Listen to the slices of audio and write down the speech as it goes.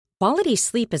Quality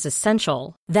sleep is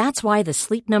essential. That's why the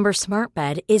Sleep Number Smart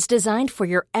Bed is designed for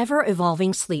your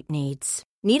ever-evolving sleep needs.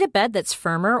 Need a bed that's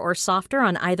firmer or softer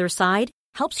on either side?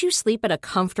 Helps you sleep at a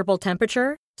comfortable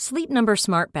temperature? Sleep Number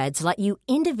Smart Beds let you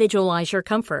individualize your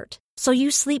comfort, so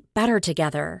you sleep better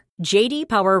together. J.D.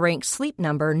 Power ranks Sleep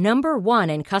Number number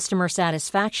 1 in customer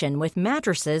satisfaction with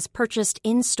mattresses purchased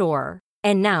in-store.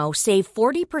 And now, save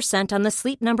 40% on the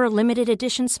Sleep Number Limited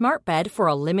Edition Smart Bed for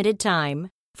a limited time.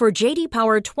 For J.D.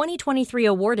 Power 2023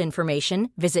 award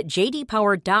information, visit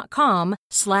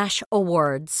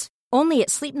jdpower.com/awards. Only at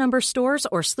Sleep Number stores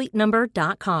or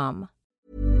sleepnumber.com.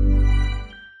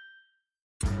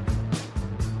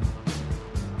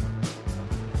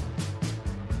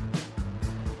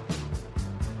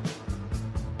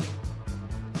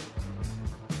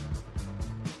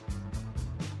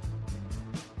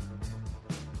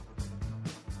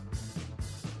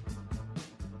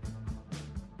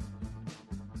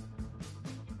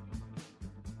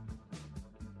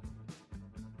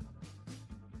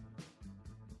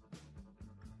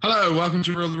 Hello, welcome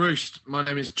to Rule the Roost. My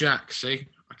name is Jack. See,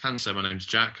 I can say my name's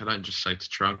Jack. I don't just say to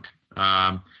Trunk.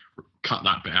 Cut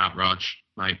that bit out, Raj,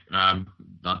 mate. I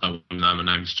don't know my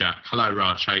name's Jack. Hello,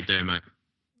 Raj. How you doing, mate?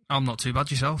 I'm not too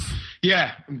bad. Yourself?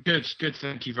 Yeah, I'm good. Good,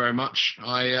 thank you very much.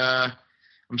 I'm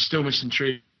still missing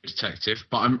True Detective,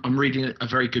 but I'm reading a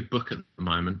very good book at the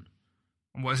moment.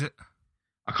 What is it?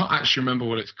 I can't actually remember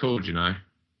what it's called. You know.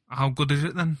 How good is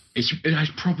it then? It's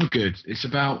proper good. It's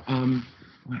about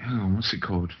Wait, hang on, what's it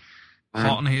called?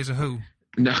 Horton Hears a Who?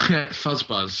 No,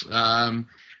 Fuzzbuzz.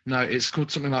 No, it's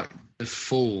called something like The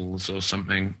Falls or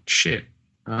something. Shit.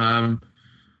 I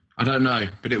don't know,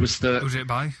 but it was the... Who's it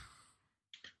by?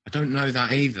 I don't know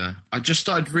that either. I just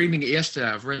started reading it yesterday.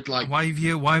 I've read like... Why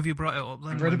have you brought it up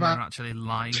then? I've read about actually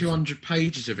live? 200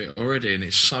 pages of it already, and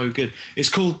it's so good. It's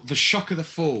called The Shock of the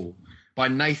Fall by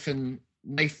Nathan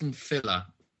Filer.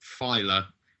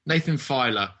 Nathan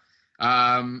Filer.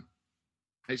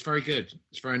 It's very good.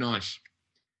 It's very nice.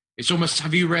 It's almost...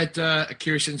 Have you read A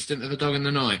Curious Incident of the Dog in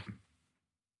the Night?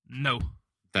 No.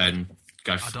 Then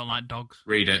go... I don't like dogs.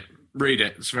 Read it.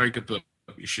 It's a very good book.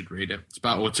 You should read it. It's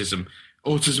about autism.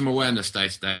 Autism Awareness Day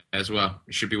today as well.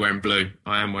 You should be wearing blue.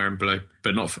 I am wearing blue,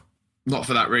 but not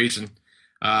for that reason.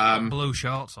 Blue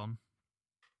shorts on.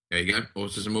 There you go.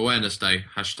 Autism Awareness Day.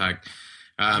 Hashtag.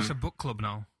 It's a book club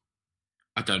now.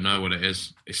 I don't know what it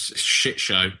is. It's a shit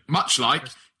show. Much like...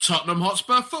 Tottenham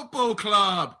Hotspur Football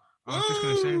Club. I was just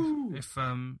going to say,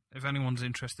 if anyone's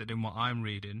interested in what I'm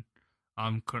reading,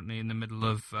 I'm currently in the middle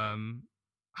of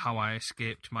How I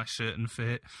Escaped My Certain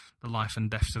Fate, The Life and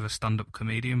Deaths of a Stand-Up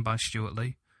Comedian by Stuart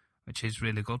Lee, which is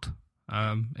really good.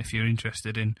 If you're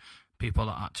interested in people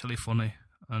that are actually funny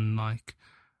and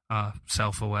are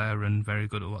self-aware and very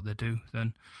good at what they do,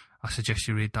 then I suggest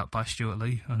you read that by Stuart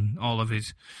Lee, and all of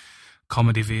his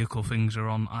comedy vehicle things are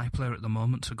on iPlayer at the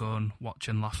moment, to go and watch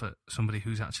and laugh at somebody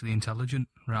who's actually intelligent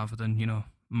rather than,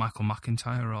 Michael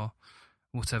McIntyre or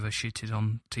whatever shit is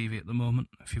on TV at the moment,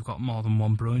 if you've got more than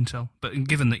one brain cell. But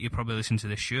given that you probably listen to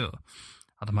this show,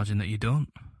 I'd imagine that you don't.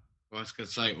 Well, I was going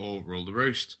to say, or Rule the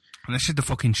Roost. And this is the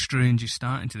fucking strangest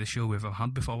starting to the show we've ever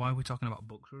had before. Why are we talking about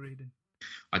books we're reading?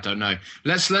 I don't know.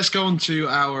 Let's go on to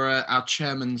our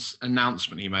chairman's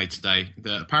announcement he made today.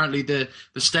 That apparently the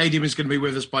stadium is going to be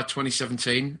with us by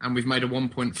 2017, and we've made a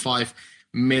 £1.5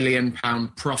 million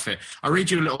profit. I'll read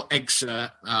you a little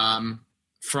excerpt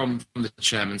from the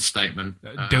chairman's statement.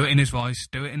 Do it in his voice.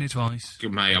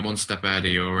 Good mate, I'm one step ahead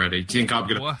of you already. Do you think I'm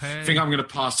going to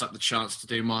pass up the chance to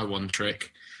do my one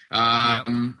trick?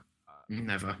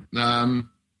 Never.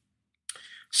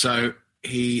 So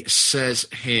he says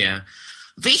here,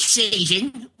 this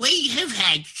season, we have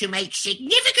had to make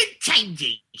significant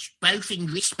changes, both in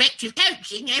respect of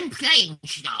coaching and playing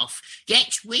staff,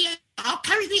 yet we are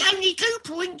currently only 2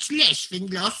 points less than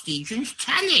last season's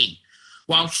tally.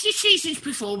 Whilst this season's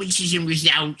performances and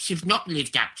results have not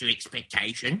lived up to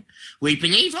expectation, we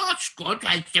believe our squad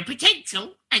has the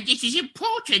potential, and it is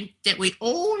important that we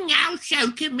all now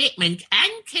show commitment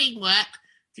and teamwork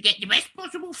to get the best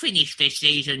possible finish this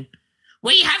season.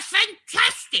 We have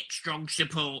fantastic strong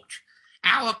support.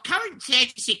 Our current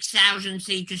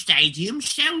 36,000-seater stadium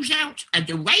sells out, and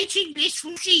the waiting list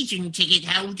for season ticket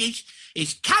holders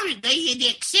is currently in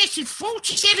excess of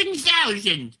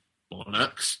 47,000.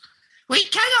 Bollocks. We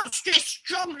cannot stress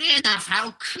strongly enough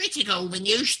how critical the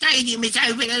new stadium is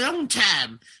over the long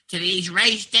term to these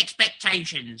raised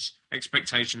expectations.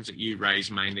 Expectations that you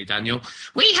raise mainly, Daniel.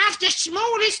 We have the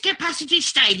smallest capacity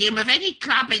stadium of any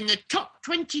club in the top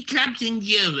 20 clubs in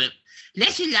Europe,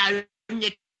 let alone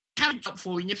the current top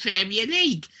four in the Premier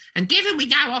League. And given we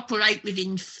now operate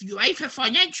within UEFA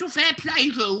financial fair play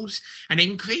rules, an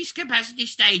increased capacity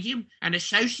stadium and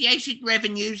associated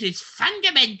revenues is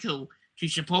fundamental to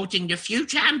supporting the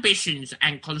future ambitions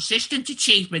and consistent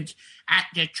achievement at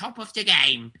the top of the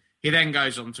game. He then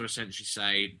goes on to essentially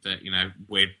say that,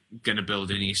 we're going to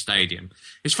build a new stadium.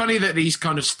 It's funny that these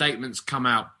kind of statements come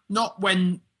out, not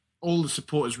when all the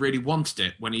supporters really wanted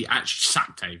it, when he actually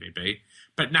sacked AVB,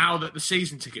 but now that the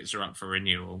season tickets are up for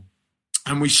renewal,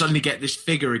 and we suddenly get this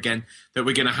figure again that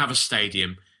we're going to have a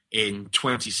stadium in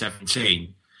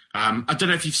 2017. I don't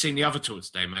know if you've seen the other tour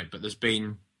today, mate, but there's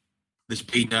been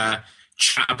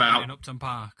chat about in Upton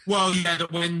Park. Well, yeah,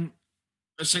 that when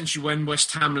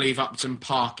West Ham leave Upton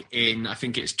Park in, I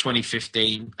think it's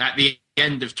 2015, at the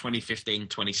end of 2015,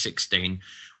 2016,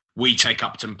 we take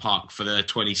Upton Park for the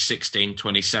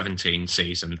 2016-2017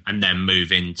 season and then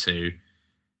move into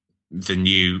the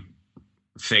new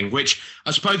thing, which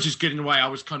I suppose is good in a way. I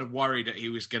was kind of worried that he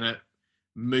was going to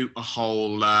moot a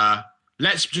whole,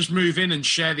 let's just move in and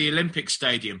share the Olympic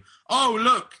Stadium. Oh,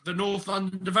 look, the North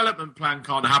London Development Plan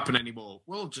can't happen anymore.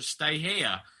 We'll just stay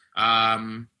here.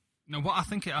 No, what I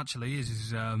think it actually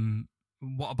is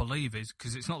what I believe is,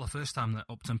 because it's not the first time that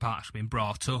Upton Park's been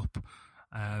brought up.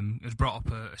 It was brought up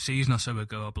a season or so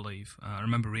ago, I believe. I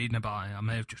remember reading about it. I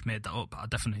may have just made that up, but I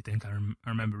definitely think I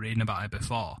remember reading about it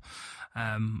before.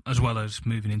 As well as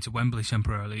moving into Wembley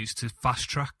temporarily, is to fast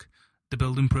track the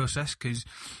building process, because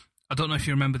I don't know if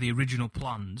you remember the original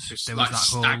plans. There was that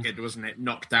staggered, wasn't it?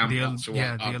 Knocked down.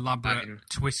 The elaborate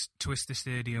twist the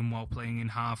stadium while playing in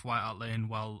half White Hart Lane,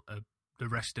 while the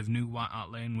rest of New White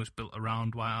Hart Lane was built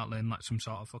around White Hart Lane, like some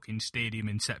sort of fucking stadium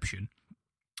inception.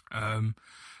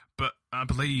 But I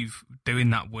believe doing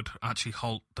that would actually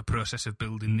halt the process of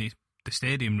building the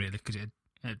stadium, really, because it'd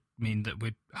mean that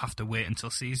we'd have to wait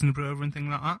until seasons were over and things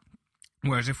like that.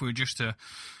 Whereas if we were just to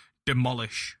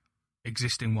demolish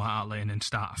existing White Hart Lane and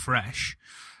start afresh,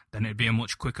 then it'd be a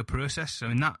much quicker process. So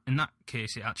in that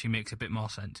case, it actually makes a bit more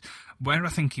sense. Where I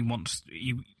think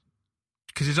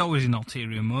because there's always an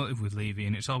ulterior motive with Levy,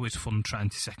 and it's always fun trying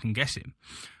to second guess him.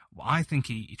 What I think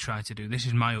he tried to do, this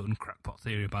is my own crackpot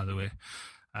theory, by the way,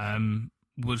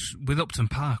 was with Upton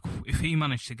Park, if he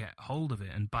managed to get hold of it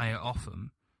and buy it off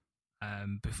them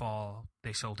before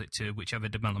they sold it to whichever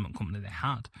development company they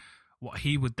had, what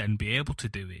he would then be able to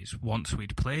do is, once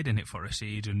we'd played in it for a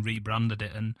season and rebranded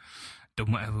it and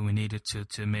done whatever we needed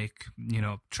to make,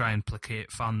 try and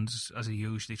placate fans, as he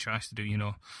usually tries to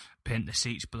do, paint the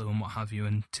seats blue and what have you,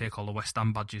 and take all the West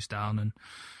Ham badges down and,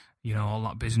 all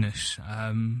that business.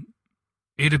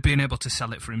 He'd have been able to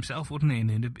sell it for himself, wouldn't he?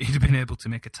 And he'd have been able to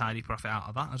make a tidy profit out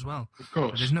of that as well. Of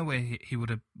course. But there's no way he would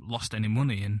have lost any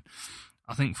money. And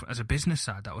I think as a business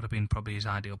side, that would have been probably his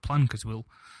ideal plan, because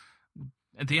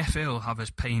the FA will have us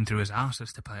paying through his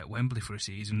arses to play at Wembley for a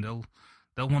season. They'll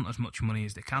want as much money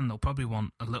as they can. They'll probably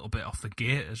want a little bit off the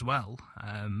gate as well,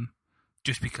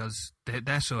 just because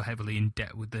they're so heavily in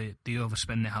debt with the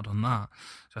overspend they had on that.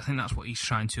 So I think that's what he's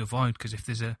trying to avoid, because if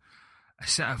there's a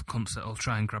set of cunts that will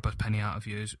try and grab a penny out of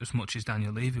you as much as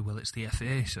Daniel Levy will, it's the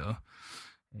FA. So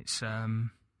it's, I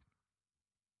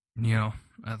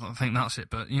think that's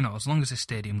it. But, as long as the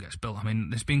stadium gets built, I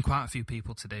mean, there's been quite a few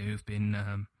people today who've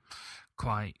been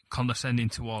quite condescending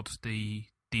towards the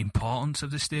importance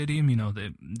of the stadium.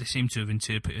 They seem to have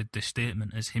interpreted this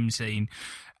statement as him saying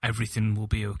everything will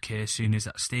be okay as soon as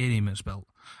that stadium is built.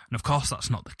 And of course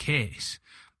that's not the case.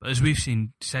 But as we've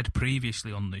said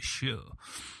previously on this show,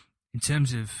 in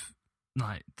terms of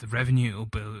like the revenue it'll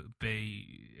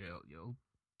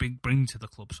bring to the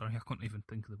club, sorry, I couldn't even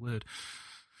think of the word.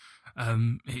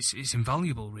 It's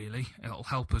invaluable, really. It'll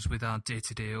help us with our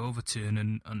day-to-day overturn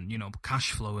and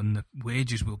cash flow and the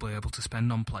wages we'll be able to spend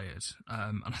on players.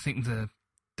 And I think the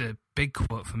big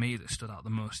quote for me that stood out the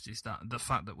most is that the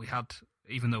fact that we had,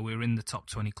 even though we were in the top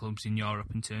 20 clubs in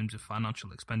Europe in terms of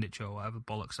financial expenditure or whatever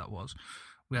bollocks that was,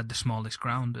 we had the smallest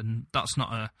ground, and that's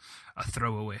not a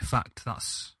throwaway fact.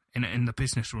 That's in the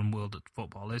business run world that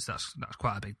football is. That's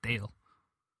quite a big deal.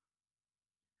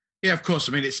 Yeah, of course.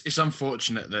 I mean, it's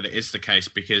unfortunate that it is the case,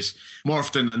 because more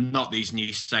often than not, these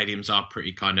new stadiums are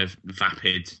pretty kind of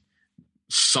vapid,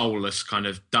 soulless kind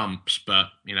of dumps. But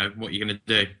what are you going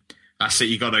to do? That's it.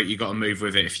 You got to move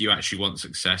with it. If you actually want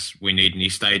success, we need a new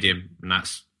stadium, and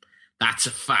that's a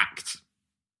fact.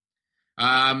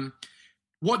 I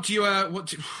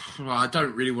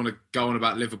don't really want to go on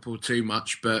about Liverpool too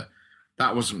much, but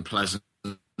that wasn't pleasant,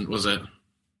 was it?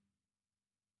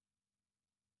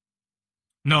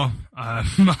 No,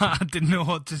 I didn't know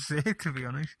what to say, to be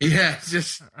honest. Yeah, it's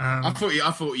just I thought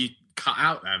you cut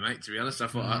out there, mate. To be honest, I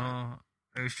thought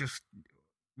it was just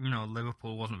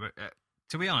Liverpool wasn't very...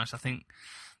 to be honest, I think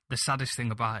the saddest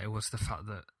thing about it was the fact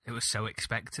that it was so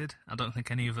expected. I don't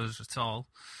think any of us at all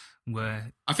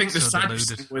were... I think the so saddest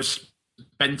deluded. thing was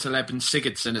Bentaleb and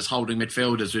Sigurdsson as holding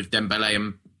midfielders with Dembele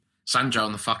and Sandro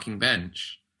on the fucking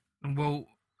bench. Well,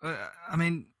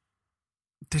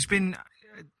 there's been...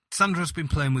 Sandro's been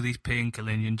playing with these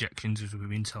painkilling injections, as we've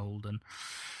been told, and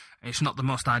it's not the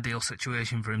most ideal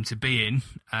situation for him to be in.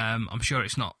 I'm sure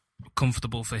it's not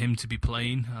comfortable for him to be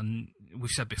playing, and we've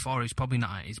said before he's probably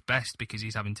not at his best because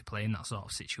he's having to play in that sort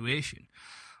of situation.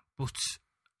 But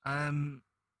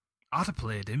I'd have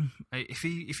played him if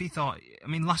he thought. I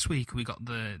mean, last week we got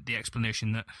the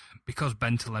explanation that because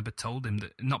Bentaleb had told him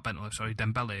that, not Bentaleb, sorry,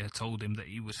 Dembele had told him that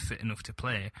he was fit enough to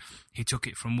play. He took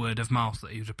it from word of mouth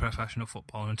that he was a professional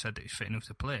footballer and said that he's fit enough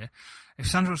to play. If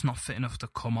Sandro's not fit enough to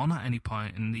come on at any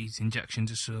point and these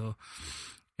injections are so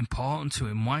important to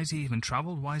him, why has he even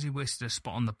travelled? Why has he wasted a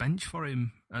spot on the bench for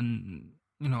him? And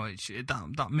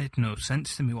that made no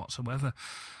sense to me whatsoever,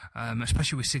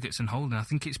 especially with Sigurdsson holding. I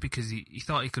think it's because he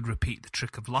thought he could repeat the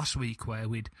trick of last week where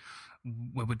we'd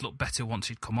look better once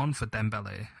he'd come on for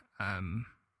Dembele,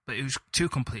 but it was two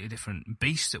completely different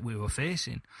beasts that we were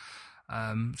facing.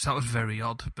 So that was very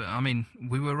odd. But I mean,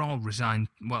 we were all resigned.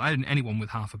 Well, anyone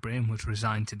with half a brain was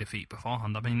resigned to defeat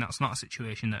beforehand. I mean, that's not a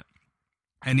situation that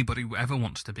anybody ever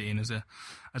wants to be in as a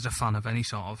fan of any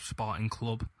sort of sporting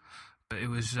club. But it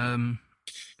wasn't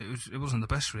the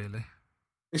best, really.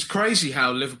 It's crazy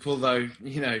how Liverpool, though,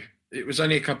 it was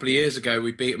only a couple of years ago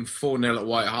we beat them 4-0 at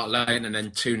White Hart Lane and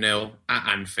then 2-0 at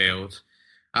Anfield.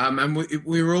 And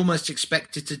we were almost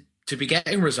expected to be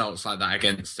getting results like that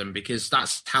against them because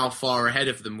that's how far ahead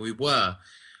of them we were.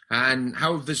 And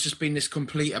how there's just been this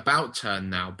complete about turn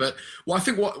now. But I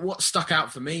think what stuck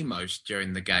out for me most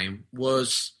during the game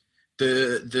was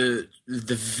the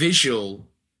visual.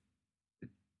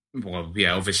 Well,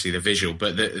 yeah, obviously the visual,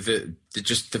 but the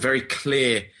just the very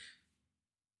clear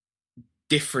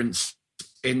difference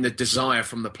in the desire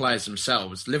from the players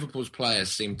themselves. Liverpool's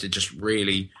players seem to just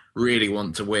really, really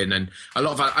want to win, and a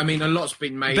lot's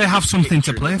been made. They have something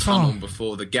to play for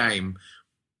before the game.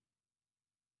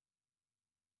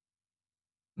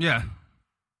 Yeah.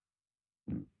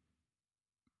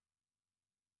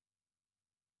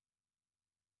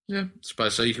 Yeah, I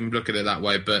suppose so. You can look at it that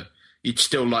way, but you'd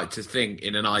still like to think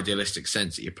in an idealistic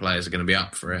sense that your players are going to be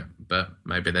up for it, but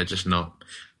maybe they're just not.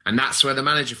 And that's where the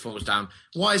manager falls down.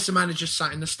 Why is the manager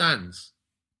sat in the stands?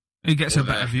 He gets a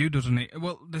better view, doesn't he?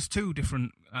 Well, there's two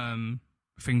different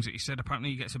things that he said.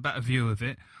 Apparently he gets a better view of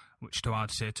it, which to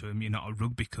I'd say to him, you're not a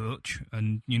rugby coach.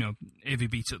 And,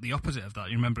 AVB took the opposite of that.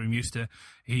 You remember he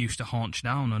used to haunch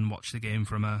down and watch the game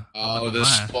from a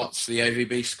squats, the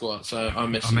AVB squats. I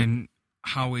miss him. I mean,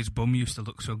 how his bum used to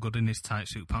look so good in his tight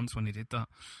suit pants when he did that.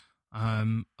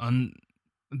 And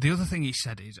the other thing he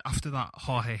said is, after that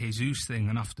Jorge Jesus thing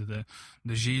and after the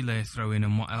gilet throwing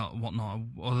and whatnot,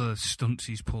 other stunts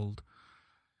he's pulled,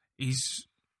 he's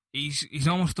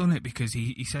almost done it because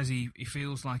he says he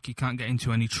feels like he can't get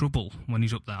into any trouble when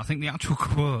he's up there. I think the actual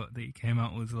quote that he came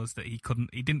out with was that he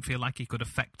didn't feel like he could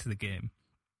affect the game,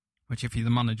 which if you're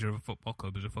the manager of a football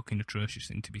club is a fucking atrocious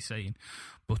thing to be saying.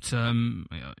 But the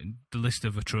list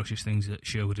of atrocious things that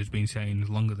Sherwood has been saying is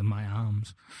longer than my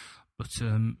arms. But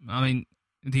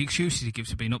the excuses he gives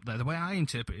for being up there, the way I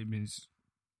interpret it is,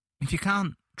 if you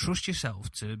can't trust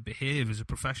yourself to behave as a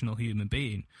professional human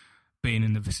being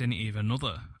in the vicinity of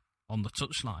another on the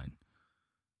touchline,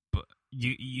 but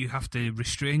you have to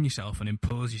restrain yourself and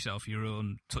impose yourself your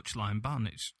own touchline ban,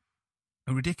 it's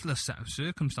a ridiculous set of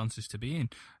circumstances to be in.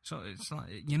 So it's like,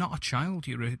 you're not a child,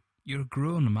 you're a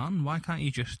grown man. Why can't you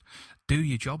just do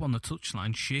your job on the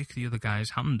touchline, shake the other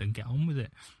guy's hand and get on with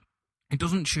it? It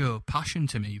doesn't show passion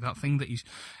to me. That thing that he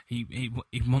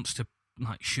wants to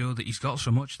show that he's got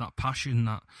so much, that passion,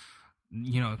 that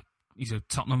he's a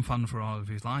Tottenham fan for all of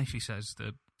his life, he says,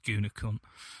 the Gooner cunt.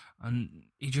 And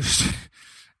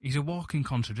he's a walking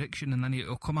contradiction, and then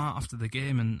he'll come out after the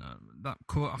game, and that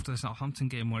quote after the Southampton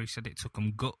game where he said it took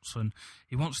him guts, and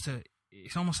he wants to,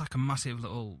 it's almost like a massive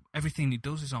little, everything he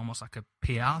does is almost like a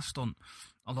PR stunt,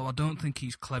 although I don't think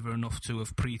he's clever enough to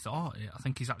have pre-thought it. I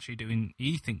think he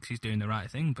thinks he's doing the right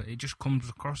thing, but it just comes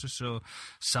across as so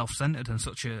self-centred and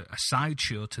such a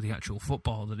sideshow to the actual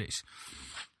football that it's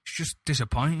just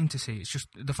disappointing to see. It's just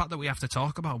the fact that we have to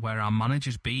talk about where our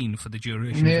manager's been for the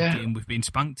duration of the game we've been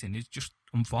spanked in is just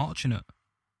unfortunate.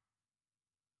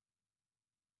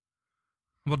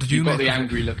 What did you make? You've got the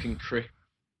angry looking Chris.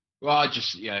 Well,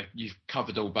 you've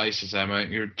covered all bases there, mate.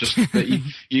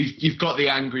 You've got the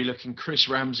angry looking Chris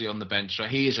Ramsey on the bench. Right?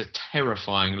 He is a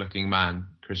terrifying looking man,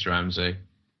 Chris Ramsey.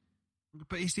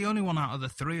 But he's the only one out of the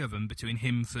three of them, between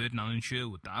him, Ferdinand and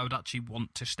Sherwood, that I would actually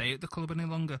want to stay at the club any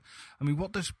longer. I mean,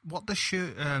 what does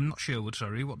Ferdinand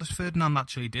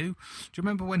actually do? Do you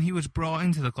remember when he was brought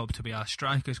into the club to be our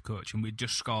strikers coach and we'd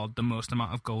just scored the most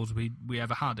amount of goals we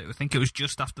ever had? I think it was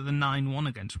just after the 9-1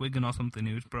 against Wigan or something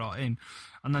he was brought in.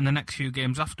 And then the next few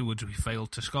games afterwards we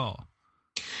failed to score.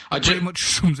 Pretty much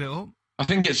sums it up. I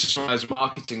think it's just one of those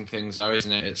marketing things, though,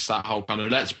 isn't it? It's that whole kind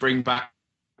of, let's bring back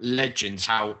legends,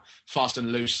 how fast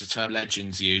and loose the term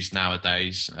legends used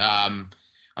nowadays. I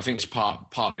think it's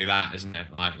partly that, isn't it?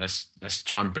 Like, let's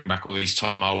try and bring back all these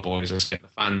time old boys, let's get the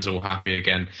fans all happy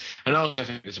again. And I also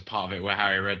think there's a part of it where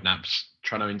Harry Redknapp's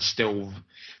trying to instill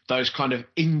those kind of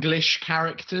English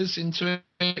characters into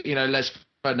it. You know, Les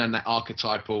Ferdinand, that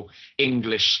archetypal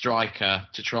English striker,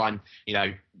 to try and, you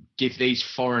know, give these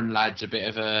foreign lads a bit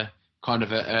of a kind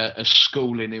of a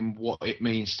schooling in what it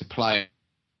means to play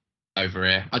over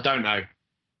here. I don't know.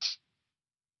 It's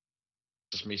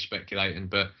just me speculating,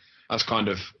 but that's kind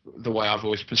of the way I've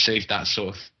always perceived that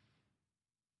sort of.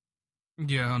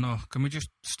 Yeah, I know. Can we just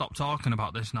stop talking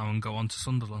about this now and go on to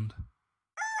Sunderland?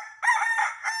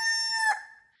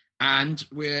 And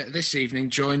we're this evening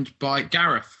joined by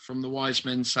Gareth from the Wise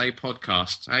Men Say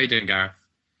podcast. How you doing, Gareth?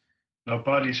 Not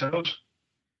bad, yourselves?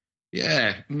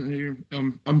 Yeah,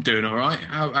 I'm doing all right.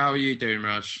 How are you doing,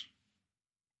 Raj?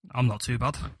 I'm not too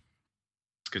bad.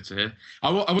 Good to hear.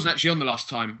 I wasn't actually on the last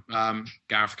time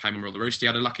Gareth came on Rule the Roost. He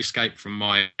had a lucky escape from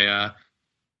my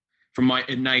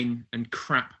inane and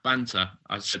crap banter.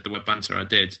 I said the word banter, I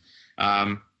did.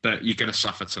 But you're going to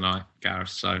suffer tonight, Gareth,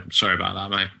 so I'm sorry about that,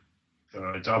 mate. All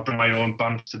right, I'll bring my own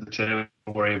banter to the table.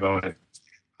 Don't worry about it.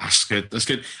 That's good.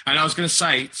 And I was going to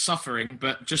say suffering,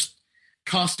 but just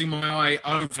casting my eye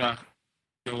over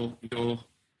your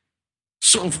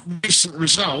sort of recent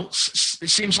results, it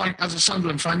seems like as a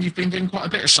Sunderland fan, you've been doing quite a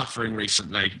bit of suffering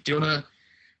recently. Do you want to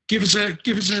give us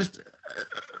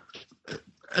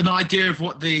an idea of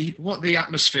what the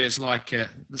atmosphere is like at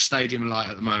the stadium like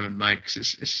at the moment, mate?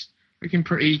 'Cause it's looking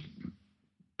pretty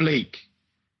bleak.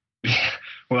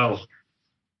 Well,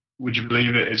 would you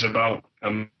believe it is about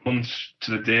a month to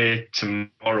the day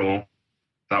tomorrow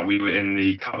that we were in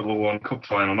the Capital One Cup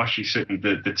final. I'm actually sitting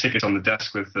the tickets on the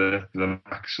desk with the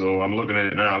Mac, so I'm looking at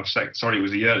it now. Sorry, it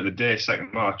was a year to the day,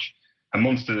 2nd March. A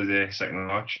month to the day, 2nd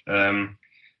March.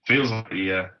 Feels like a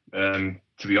year,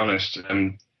 to be honest.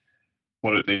 Everyone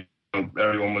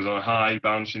was on a high,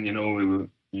 bouncing. We were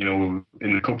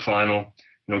in the cup final.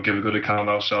 Give a good account of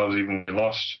ourselves, even when we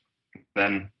lost.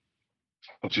 Then,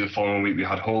 obviously, the following week we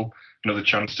had Hull, another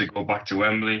chance to go back to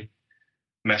Wembley,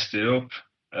 messed it up.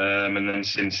 And then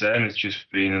since then, it's just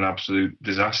been an absolute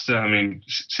disaster. I mean,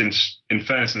 in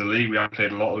fairness in the league, we haven't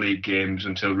played a lot of league games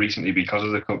until recently because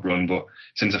of the cup run. But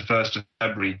since the 1st of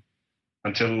February,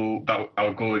 until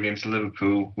our goal against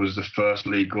Liverpool was the first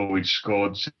league goal we'd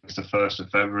scored since the 1st of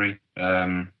February.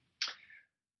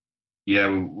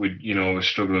 We're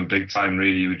struggling big time,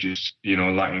 really. We're just,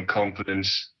 lacking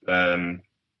confidence.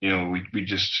 We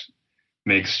just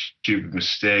make stupid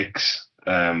mistakes.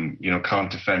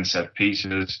 Can't defend set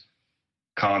pieces,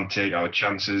 can't take our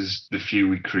chances, the few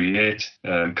we create,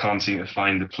 can't seem to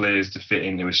find the players to fit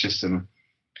into a system.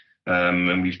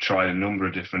 And we've tried a number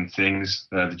of different things.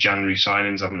 The January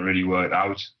signings haven't really worked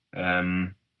out,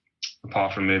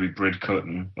 apart from maybe Bridcut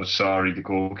and Osari, the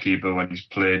goalkeeper. When he's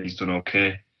played, he's done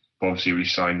okay. But obviously, we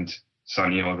signed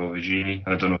Santiago Virginie.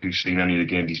 I don't know if you've seen any of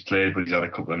the games he's played, but he's had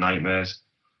a couple of nightmares.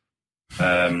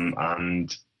 And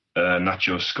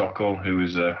Nacho Scocco, who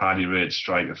was a highly rated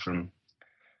striker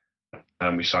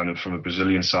we signed him from a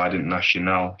Brazilian side,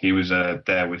 Internacional. He was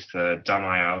there with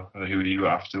Damiao, who you were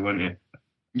after, weren't you?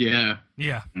 Yeah.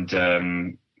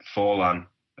 And Forlan,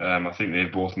 I think they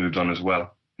both moved on as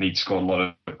well. And he'd scored a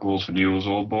lot of goals for Newell's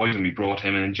Old Boys, and we brought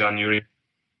him in January.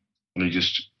 And he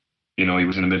just, he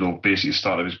was in the middle, basically the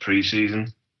start of his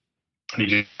pre-season. And he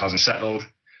just hasn't settled.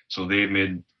 So they've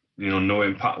made, no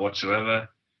impact whatsoever.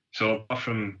 So apart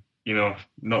from,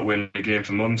 not winning a game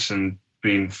for months and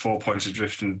being 4 points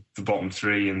adrift in the bottom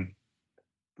three and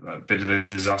a bit of a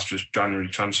disastrous January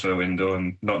transfer window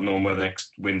and not knowing where the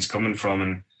next win's coming from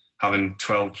and having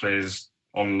 12 players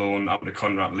on loan out of the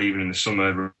contract leaving in the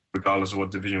summer, regardless of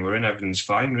what division we're in, everything's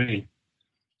fine, really.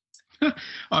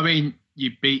 I mean,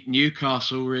 you beat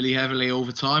Newcastle really heavily all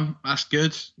the time. That's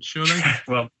good, surely.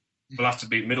 Well, we'll have to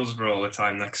beat Middlesbrough all the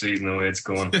time next season, the way it's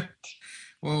going.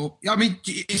 Well, I mean,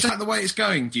 is that the way it's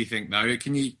going, do you think, though?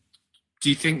 Do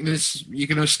you think you're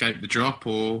going to escape the drop,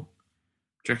 or do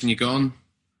you reckon you're gone?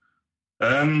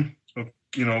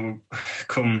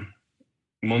 Come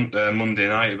Monday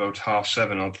night about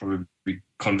 7:30, I'll probably be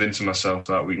convincing myself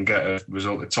that we can get a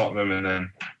result at Tottenham and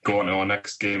then go on to our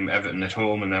next game, Everton at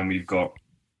home, and then we've got,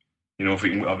 if we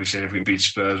can beat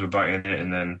Spurs, we're back in it,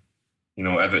 and then,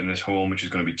 Everton at home, which is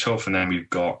going to be tough, and then we've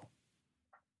got,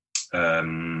 I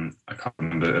can't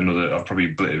remember another. I'll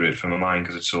probably obliterate it from my mind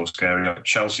because it's so scary.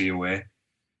 Chelsea away,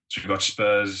 so we've got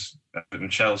Spurs, Everton,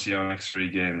 Chelsea our next 3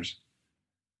 games,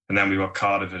 and then we've got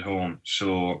Cardiff at home.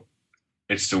 So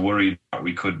it's the worry that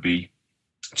we could be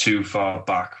too far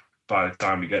back by the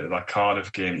time we get to that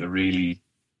Cardiff game to really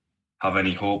have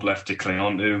any hope left to cling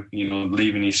on to.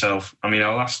 Leaving yourself. I mean,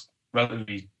 our last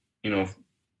relatively,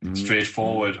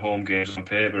 straightforward home games on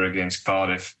paper against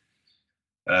Cardiff.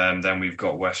 Then we've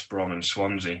got West Brom and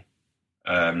Swansea.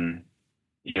 But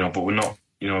we're not.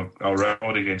 Our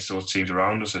record against those teams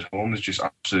around us at home is just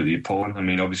absolutely appalling. I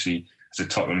mean, obviously, as a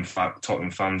Tottenham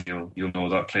fan, you'll know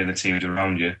that playing the teams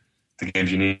around you, the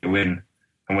games you need to win,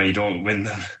 and when you don't win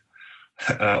them,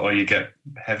 or you get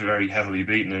very heavily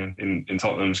beaten in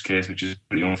Tottenham's case, which is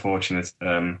pretty unfortunate.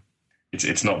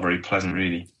 It's not very pleasant,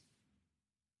 really.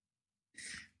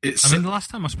 The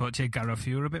last time I spoke to you, Gareth,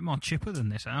 you were a bit more chipper than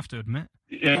this, I have to admit.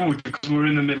 Yeah, because we were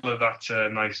in the middle of that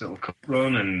nice little cup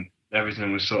run, and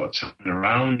everything was sort of turning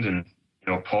around, and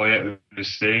Poyet with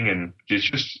this thing, and it's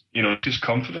just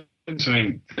confidence. I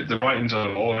mean, the writing's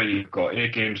on the wall. You've got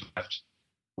 8 games left,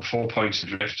 with 4 points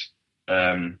adrift.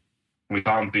 We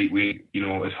can't beat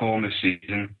at home this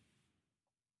season.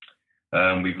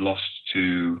 We've lost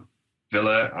to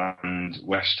Villa and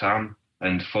West Ham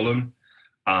and Fulham,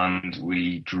 and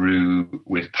we drew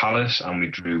with Palace and we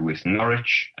drew with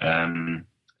Norwich.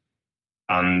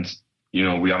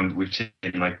 We've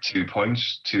taken like 2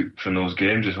 points from those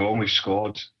games at home. We've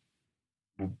scored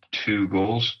 2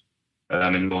 goals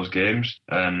in those games.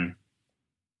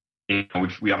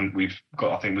 We've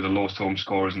got, I think, we're the lowest home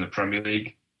scorers in the Premier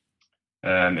League.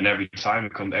 And every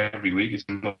time every week, it's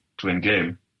a must-win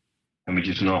game, and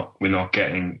we're not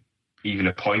getting even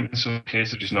a point in some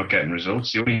cases. We're just not getting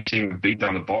results. The only team we've beat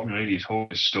down the bottom really is home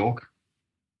is Stoke.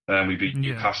 We beat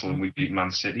Newcastle and we beat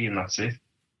Man City, and that's it.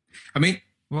 I mean,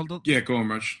 well, go on,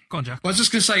 Raj. Go on, Jack. Well, I was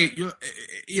just going to say,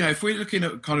 if we're looking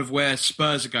at kind of where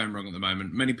Spurs are going wrong at the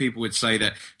moment, many people would say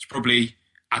that it's probably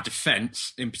our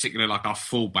defence, in particular, like our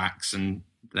fullbacks and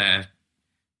their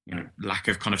lack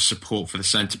of kind of support for the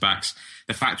centre-backs.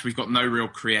 The fact we've got no real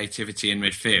creativity in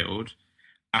midfield,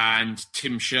 and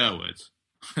Tim Sherwood.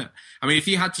 I mean, if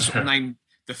you had to sort of name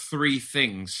the 3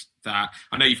 things that,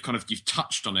 I know you've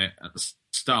touched on it at the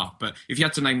start, but if you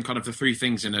had to name kind of the 3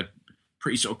 things in a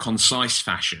pretty sort of concise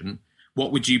fashion,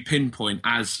 what would you pinpoint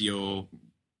as your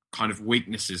kind of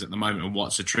weaknesses at the moment and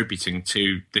what's attributing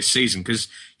to this season? Because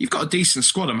you've got a decent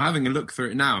squad. I'm having a look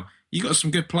through it now. You've got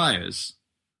some good players.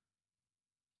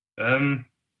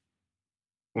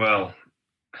 Well,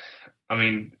 I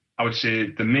mean, I would say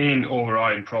the main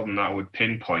overriding problem that I would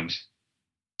pinpoint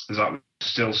is that we're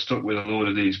still stuck with a load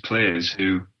of these players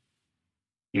who,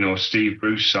 Steve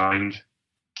Bruce signed.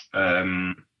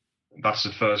 That's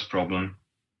the first problem.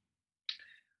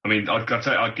 I mean, I'll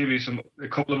give you a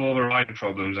couple of overriding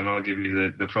problems, and I'll give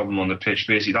you the problem on the pitch.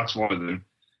 Basically, that's one of them.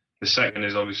 The second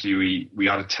is obviously we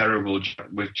had a terrible,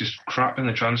 with just crap in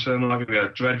the transfer market. We had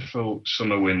a dreadful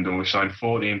summer window. We signed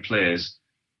 14 players.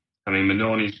 I mean,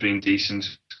 Manoni's been decent,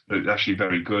 but actually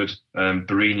very good.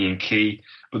 Barini and Key,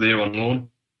 but they're on loan.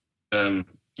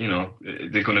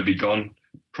 They're going to be gone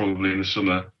probably in the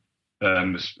summer.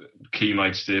 Key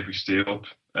might stay if we stay up.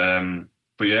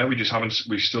 But yeah,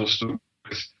 we've still stuck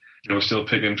with, we're still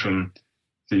picking from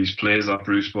these players that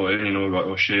Bruce brought in. We've got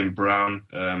O'Shane Brown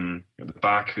at the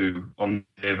back, who on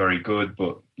they're very good,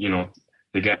 but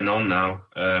they're getting on now.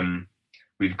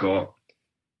 We've got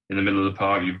in the middle of the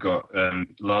park, you've got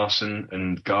Larson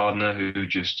and Gardner, who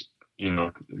just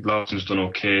Larson's done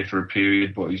okay for a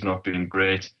period, but he's not been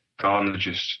great. Gardner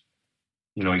just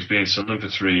he's been in Sunderland for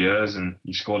 3 years and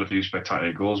he scored a few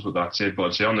spectacular goals, but that's it. But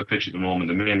I'd say on the pitch at the moment,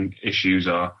 the main issues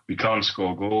are we can't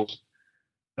score goals,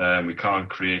 we can't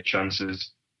create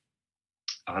chances,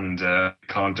 and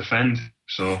can't defend.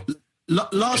 So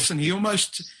Larson,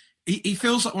 he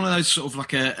feels like one of those sort of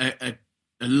like a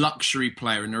luxury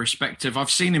player in the respect of,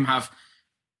 I've seen him have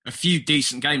a few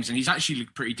decent games and he's actually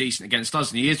looked pretty decent against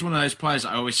us. And he is one of those players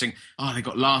that I always think, they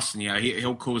got Larson,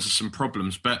 he'll cause us some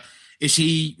problems. But is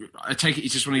he, I take it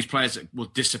he's just one of these players that will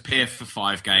disappear for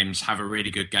 5 games, have a really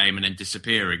good game and then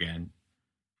disappear again?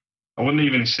 I wouldn't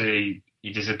even say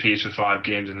he disappears for 5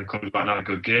 games and then comes back and has a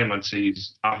good game. I'd say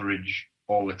he's average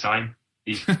all the time.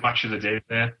 He's a match of the day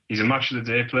player. He's a match of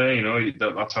the day player,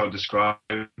 that's how I describe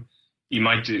him. he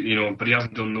might do, but he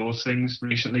hasn't done those things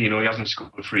recently. He hasn't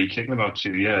scored a free kick in about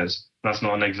 2 years. That's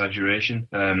not an exaggeration.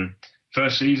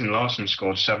 First season, Larsson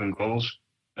scored 7 goals.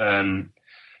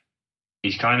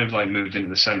 He's kind of like moved into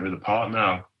the centre of the park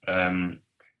now. And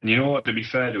you know what? To be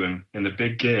fair to him, in the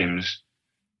big games,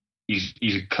 he's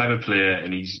a clever player,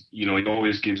 and he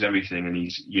always gives everything, and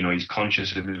he's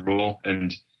conscious of his role,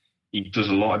 and he does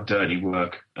a lot of dirty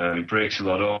work. He breaks a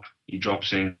lot up. He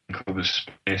drops in, covers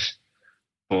space,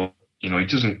 but he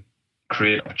doesn't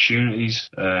create opportunities.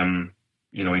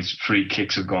 His free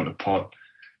kicks have gone to pot.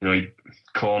 He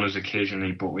corners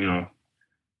occasionally, but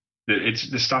it's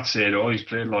the stats say it all. He's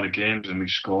played a lot of games, and we've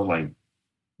scored like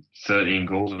 13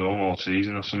 goals at home all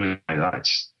season or something like that.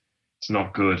 It's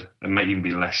not good. It might even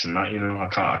be less than that.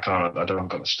 I don't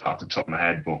got the stat at the top of my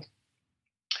head, but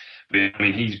I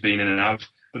mean, he's been in and out.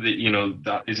 But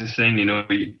that is a thing.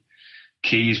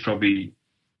 Key is probably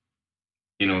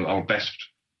our best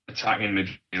attacking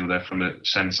midfielder from a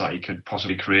sense that he could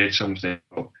possibly create something.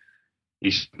 But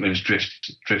he's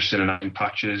drifts in and out in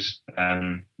patches,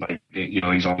 and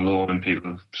he's on loan, and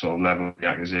people sort of level the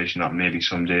accusation that maybe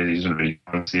some days he doesn't really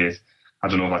fancy it. I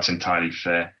don't know if that's entirely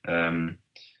fair.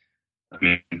 I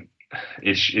mean,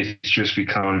 it's just we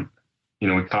can't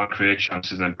create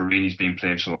chances. And Borini's been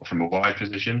playing sort of from a wide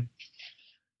position,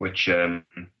 which a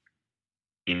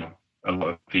lot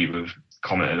of people have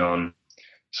commented on,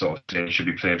 sort of saying he should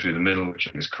be playing through the middle, which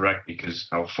I think is correct because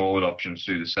our forward options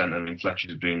through the centre. I mean,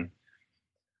 Fletcher's been.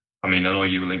 I mean, I know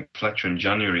you linked Fletcher in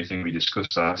January. I think we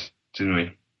discussed that, didn't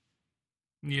we?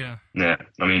 Yeah. Yeah.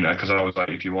 I mean, because I was like,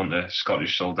 if you want a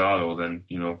Scottish Soldado, then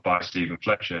buy Stephen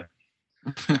Fletcher.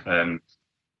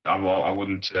 I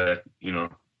wouldn't.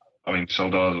 I mean,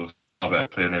 Soldado's a better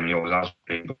player than he always has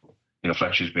been, but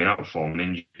Fletcher's been out of form and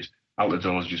injuries. Out the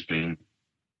door's just been.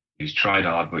 He's tried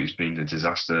hard, but he's been a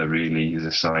disaster. Really, as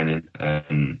a signing.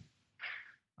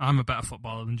 I'm a better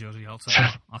footballer than Josie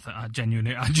Altidore. I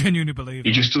genuinely believe.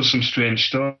 He just does some strange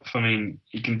stuff. I mean,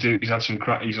 he's had some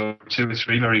crack. He's on 2 or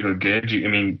 3 very good games. I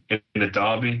mean, in the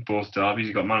derby, both derbies,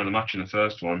 he got man of the match in the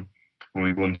first one when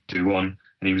we won 2-1, and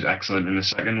he was excellent in the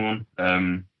second one.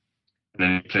 And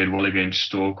then he played well against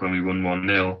Stoke when we won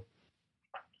 1-0.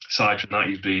 Aside from that,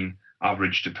 he's been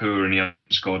average to poor, and he hasn't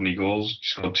scored any goals. He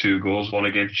scored 2 goals, one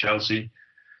against Chelsea,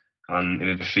 and in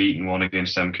a defeat, and one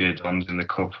against MK Dons in the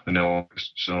cup in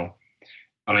August. So,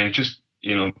 I mean, it just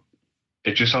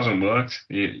hasn't worked.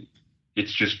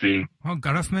 It's just been. Oh,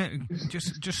 Gareth, mate,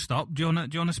 just stop. Do you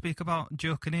want to speak about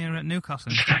Joe Kinnear at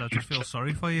Newcastle instead? I just feel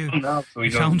sorry for you. No,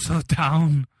 you sound so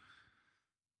down.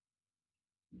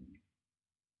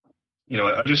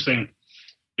 I just think,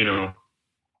 I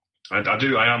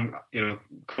am,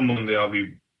 come Monday I'll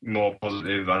be more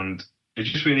positive, and it's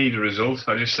just we need a result.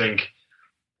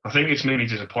 I think it's mainly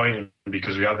disappointing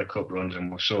because we had the cup runs and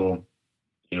we're so,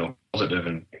 positive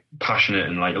and passionate,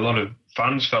 and like a lot of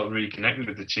fans felt really connected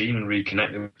with the team and really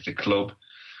connected with the club.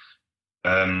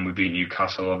 We beat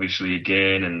Newcastle obviously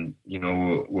again, and we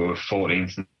were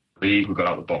 14th in the league. We got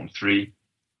out the bottom 3,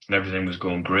 and everything was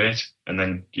going great. And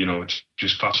then it's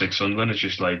just classic Sunderland. It's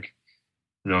just like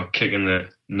kicking the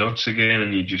nuts again,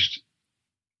 and you just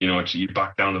you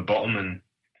back down the bottom, and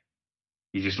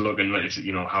you're just looking like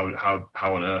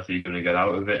how on earth are you going to get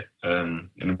out of it? And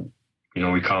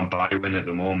we can't buy a win at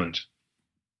the moment.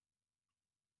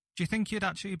 Do you think you'd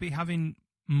actually be having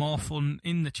more fun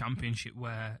in the Championship,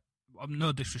 where,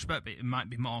 no disrespect, but it might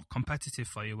be more competitive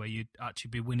for you, where you'd actually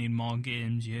be winning more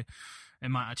games? It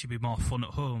might actually be more fun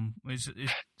at home. Is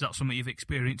that something you've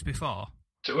experienced before?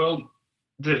 Well,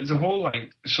 the whole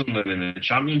Sunderland in the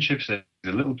Championships is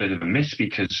a little bit of a myth,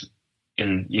 because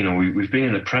we've been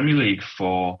in the Premier League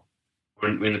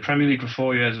we're in the Premier League for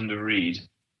 4 years under Reid.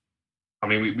 I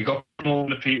mean, we got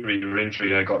promoted to Peter Reid, we were in 3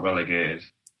 years, got relegated.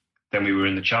 Then we were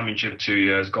in the Championship 2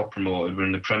 years, got promoted. We were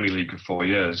in the Premier League for 4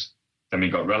 years. Then we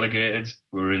got relegated.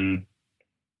 We were in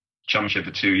Championship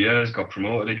for 2 years, got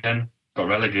promoted again, got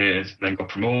relegated, then got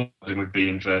promoted, and we've been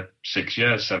in for 6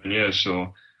 years, 7 years.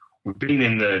 So we've been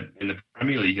in the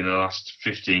Premier League in the last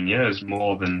 15 years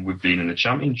more than we've been in the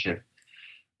Championship.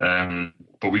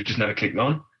 But we've just never kicked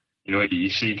on. You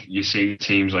see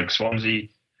teams like Swansea.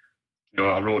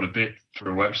 I wrote a bit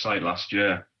for a website last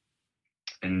year,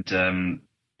 and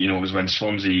it was when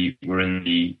Swansea were in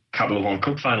the Capital One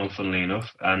Cup final, funnily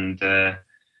enough, and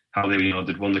how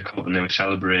they'd won the cup and they were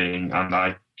celebrating. And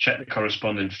I checked the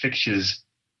corresponding fixtures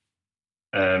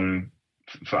for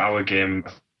our game.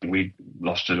 We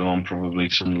lost at home, probably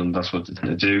Sunderland. That's what they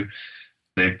tend to do.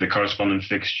 The corresponding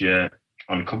fixture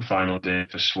on Cup final day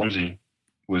for Swansea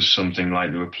was something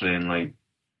like they were playing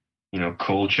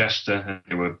Colchester, and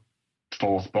they were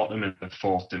 4th bottom in the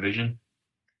 4th division.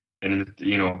 And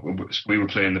we were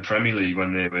playing the Premier League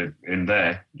when they were in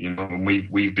there, and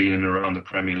we've been in and around the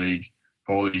Premier League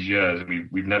for all these years.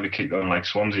 We've never kicked on like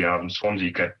Swansea have, and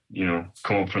Swansea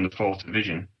come up from the 4th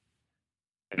division.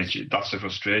 And that's the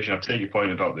frustration. I take your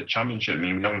point about the Championship. I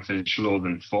mean, we haven't finished lower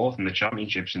than 4th in the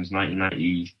Championship since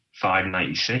 1995-96.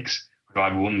 We've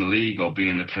either won the league or been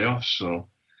in the playoffs. So,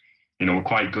 we're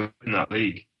quite good in that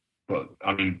league. But,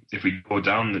 I mean, if we go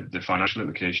down, the financial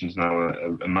implications now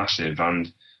are massive.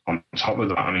 And on top of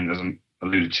that, I mean, as I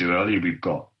alluded to earlier, we've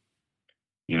got,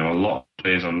 a lot of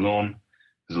players on loan.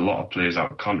 There's a lot of players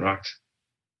out of contract.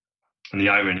 And the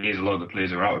irony is a lot of the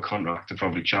players who are out of contract are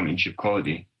probably Championship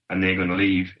quality, and they're going to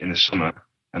leave in the summer,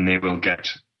 and they will get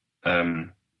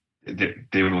Premier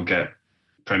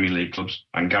League clubs.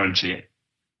 I can guarantee it.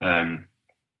 I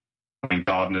mean,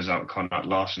 Gardner's out of contract.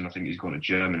 Larson, I think he's going to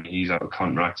Germany. He's out of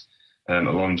contract.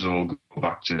 Alonso will go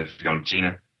back to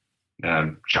Fiorentina.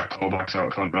 Jack Colback's out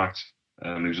of contract.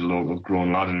 Who's a local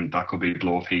grown lad, and that could be a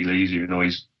blow if he leaves, even though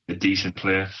he's a decent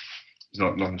player. He's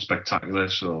nothing spectacular.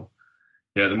 So,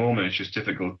 yeah, at the moment it's just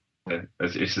difficult.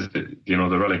 It's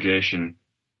the relegation.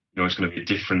 It's going to be a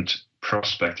different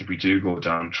prospect if we do go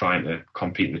down trying to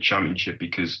compete in the Championship,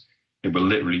 because it will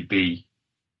literally be,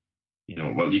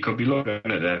 you could be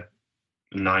looking at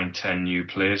 9-10 new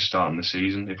players starting the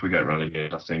season if we get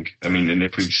relegated, I think. I mean, and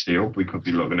if we stay up, we could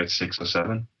be looking at 6 or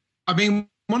 7. I mean,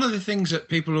 one of the things that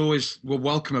people always will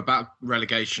welcome about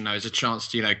relegation, though, is a chance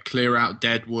to, clear out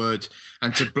dead wood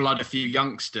and to blood a few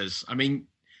youngsters. I mean,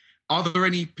 are there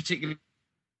any particular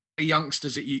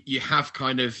youngsters that you have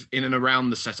kind of in and around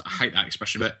the setup? I hate that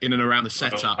expression, but in and around the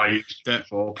setup that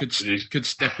could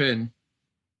step in?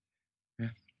 Yeah.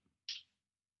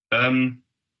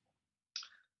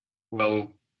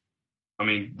 Well, I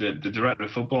mean, the director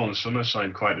of football in the summer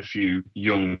signed quite a few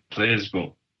young players,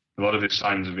 but a lot of his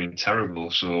signings have been terrible,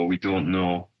 so we don't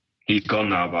know. He's gone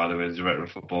now, by the way, the director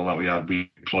of football that we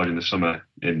employed in the summer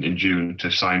in June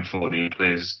to sign 14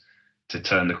 players to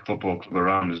turn the football club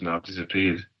around has now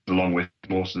disappeared, along with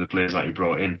most of the players that he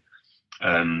brought in.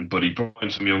 But he brought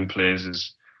in some young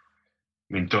players.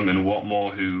 Duncan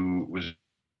Watmore, who was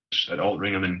at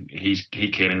Altrincham, and he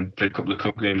came in and played a couple of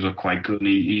cup games, looked quite good.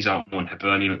 He's out on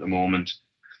Hibernian at the moment.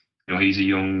 He's a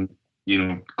young,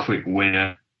 quick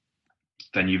winner.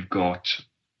 Then you've got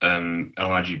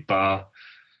Elijah Barr,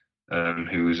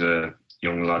 who's a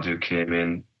young lad who came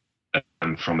in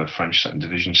from a French second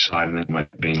division side, and it might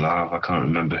have been Lav, I can't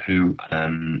remember who.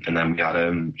 And then we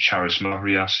had Charis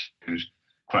Mavrias, who's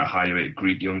quite a highly rated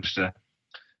Greek youngster.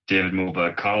 David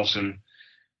Moberg Carlson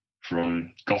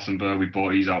from Gothenburg, we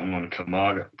bought. He's out on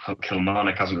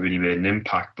Kilmarnock, hasn't really made an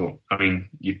impact, but I mean,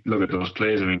 you look at those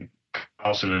players. I mean,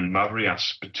 Carlson and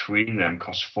Mavrias between them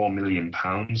cost £4 million,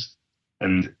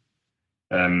 and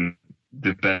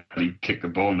they barely kicked the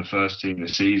ball in the first team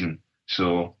this season.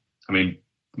 So, I mean,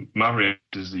 Mavrias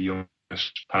is the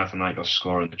youngest Panathinaikos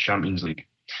scorer in the Champions League.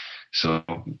 So,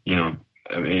 I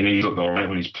mean, he's looked all right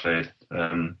when he's played.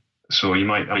 So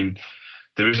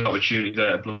there is an opportunity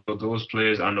there to blood those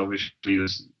players, and obviously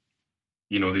there's,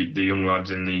 the young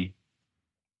lads in the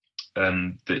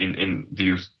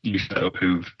youth setup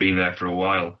who've been there for a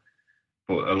while.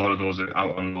 But a lot of those are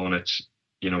out on loan at,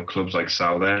 clubs like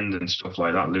Southend and stuff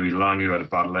like that. Louis Lang, who had a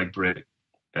bad leg break.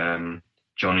 John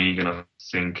Egan, I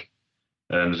think.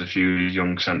 There's a few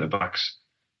young centre-backs.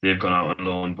 They've gone out on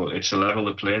loan, but it's the level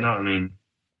they're playing at. I mean,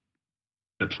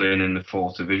 they're playing in the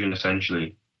 4th division,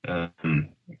 essentially. Are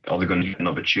they going to get an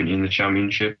opportunity in the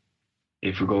Championship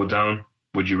if we go down?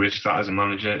 Would you risk that as a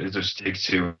manager? Is there stakes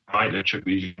too high to chuck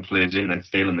these young players in and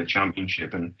fail in the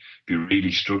Championship and be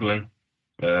really struggling?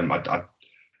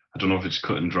 I don't know if it's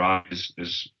cut and dry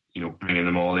as bringing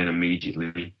them all in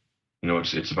immediately.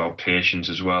 It's about patience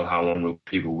as well. How long will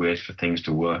people wait for things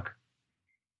to work?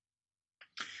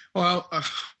 Well,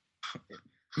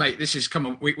 mate, this is, come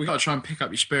on. We got to try and pick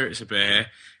up your spirits a bit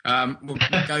here.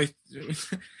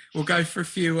 We'll go for a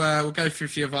few. We'll go through a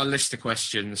few of our list of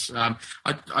questions. I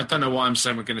don't know why I'm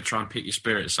saying we're going to try and pick your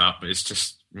spirits up, but it's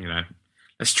just,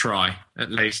 let's try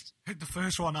at least. The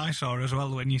first one I saw as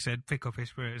well, when you said pick up his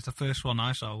spirits, the first one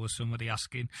I saw was somebody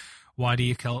asking, "Why do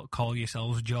you call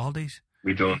yourselves Geordies?"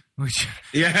 We don't. Which,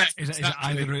 yeah, is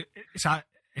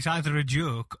it's either a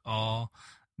joke or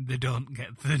they don't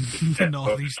get the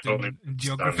northeastern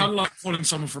geography. Kind of like calling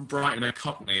someone from Brighton a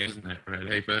Cockney, isn't it?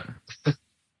 Really, but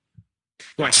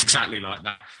well, it's exactly like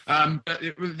that. But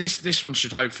this one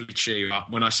should hopefully cheer you up.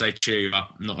 When I say cheer you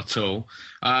up, not at all.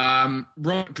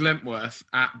 Robert Glentworth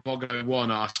at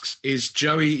Bogo1 asks, "Is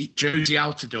Josie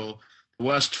Altidore the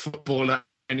worst footballer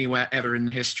anywhere ever in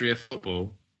the history of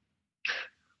football?"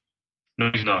 No,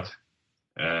 he's not.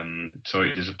 Sorry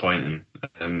to disappoint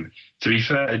him. To be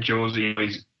fair to Josie,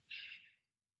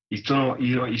 he's done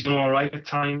all right at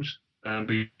times, but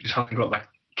he just hasn't got that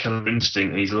killer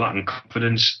instinct, and he's lacking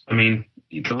confidence. I mean,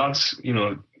 the lads,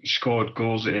 scored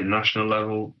goals at international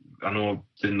level. I know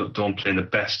they don't play in the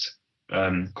best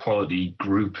quality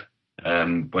group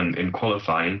when in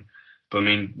qualifying, but I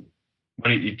mean,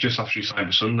 when he just after he signed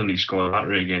for Sunderland, he scored a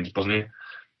hat-trick against Bosnia.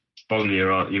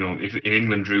 Bosnia, if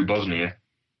England drew Bosnia,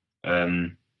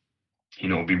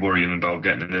 be worrying about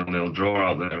getting a 0-0 draw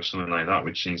out there or something like that,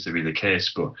 which seems to be the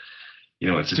case. But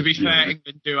to be fair,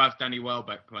 England do have Danny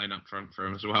Welbeck playing up front for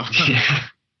him as well.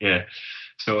 yeah.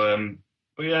 So,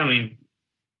 but yeah, I mean,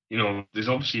 there's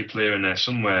obviously a player in there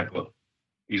somewhere, but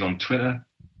he's on Twitter,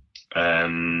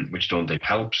 which I don't think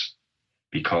helps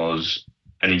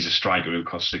and he's a striker who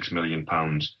cost £6 million.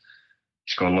 He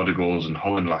scored a lot of goals in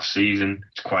Holland last season.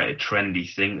 It's quite a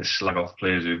trendy thing to slag off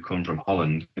players who come from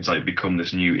Holland. It's like become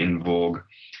this new in vogue,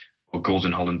 or goals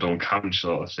in Holland don't count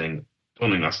sort of thing. I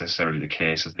don't think that's necessarily the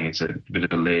case. I think it's a bit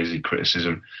of a lazy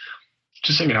criticism.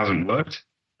 Just think it hasn't worked.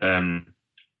 Doesn't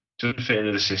fit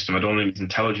into the system. I don't think he's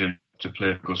intelligent to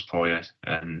play for Gus Poyet.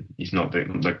 He's not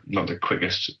the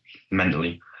quickest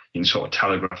mentally. He can sort of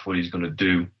telegraph what he's going to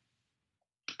do.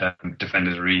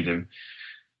 Defenders read him,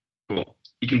 but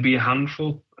he can be a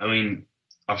handful. I mean,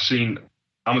 I'm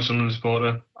a Sunderland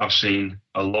supporter. I've seen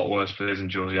a lot worse players than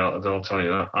Josie Altidore, I'll tell you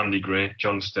that. Andy Gray,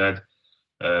 John Stead.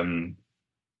 I don't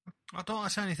want to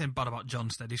say anything bad about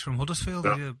John Stead. He's from Huddersfield.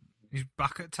 Yeah. He's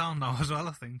back at town now as well,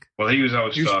 I think. Well, he was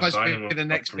our star supposed signing. to be the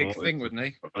next big thing, wouldn't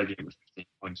he? I think it was 15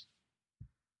 points.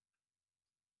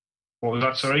 What was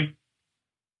that, sorry?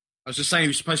 I was just saying he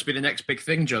was supposed to be the next big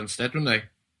thing, John Stead, wasn't he?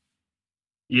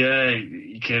 Yeah,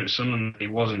 he came to Sunderland. He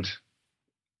wasn't.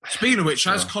 Speaking of which,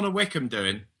 how's Connor Wickham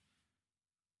doing?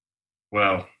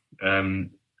 Well, to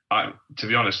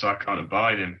be honest, I can't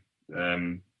abide him.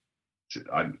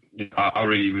 I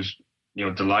really was,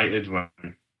 delighted when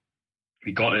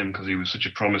we got him because he was such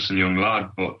a promising young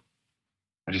lad. But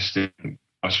I just think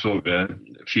I spoke to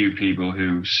a few people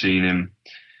who've seen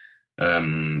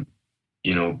him,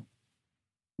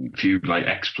 a few like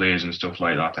ex-players and stuff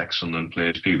like that, ex-Sunderland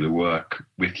players, people who work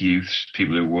with youths,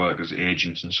 people who work as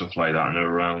agents and stuff like that, and are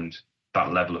around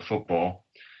that level of football.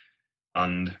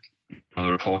 And the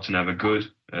reports are never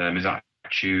good. His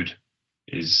attitude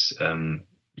is,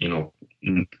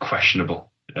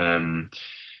 questionable. It's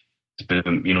a bit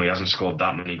of he hasn't scored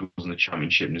that many goals in the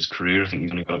Championship in his career. I think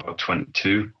he's only got about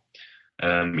 22.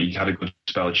 He had a good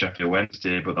spell at Sheffield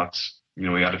Wednesday, but that's, he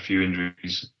had a few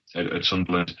injuries at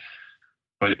Sunderland.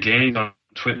 But again, he's on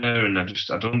Twitter, and I just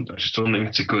don't think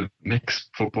it's a good mix.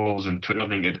 Footballs and Twitter, I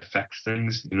think it affects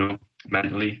things,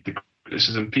 mentally. The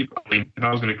criticism, people. I mean, if I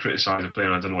was going to criticise a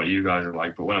player, I don't know what you guys are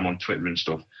like, but when I'm on Twitter and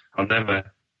stuff, I'll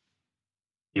never,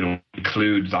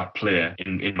 include that player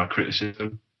in my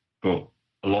criticism. But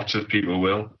a lot of people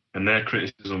will, and their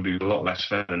criticism will be a lot less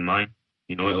fair than mine.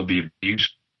 It'll be abuse.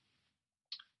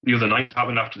 The other night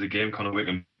happened after the game. Connor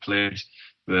Wickham played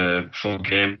the full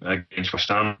game against West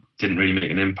Ham, didn't really make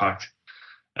an impact.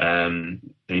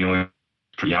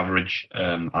 Pretty average.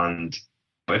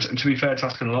 But to be fair, it's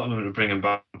asking a lot of them to bring him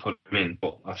back and put him in.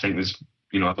 But I think I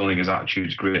don't think his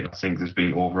attitude's great. I think there's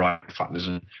been overriding factors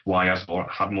and why he has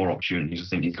had more opportunities. I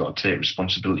think he's got to take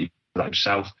responsibility for that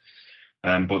himself.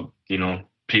 But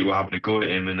people are having a go at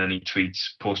him, and then he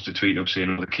posts a tweet up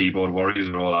saying, "The keyboard warriors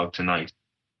are all out tonight."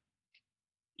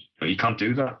 But you can't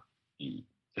do that,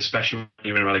 especially when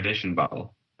you're in a relegation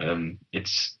battle.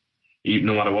 It's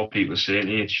no matter what people are saying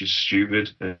to you, it's just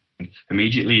stupid.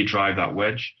 Immediately you drive that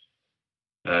wedge,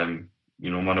 no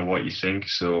matter what you think.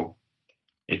 So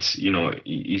it's,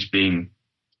 he's been,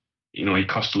 he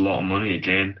cost a lot of money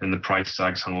again, and the price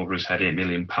tags hung over his head, £8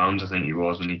 million, I think he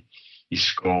was, and he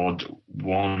scored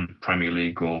one Premier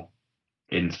League goal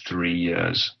in 3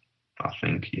 years, I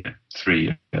think. Yeah,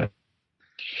 3 years.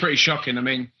 Pretty shocking. I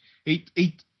mean, he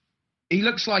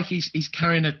looks like he's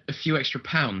carrying a few extra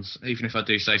pounds, even if I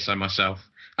do say so myself.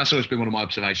 That's always been one of my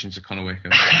observations of Connor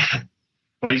Wickham.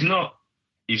 But he's not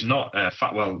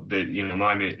fat. Well,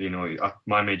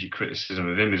 my major criticism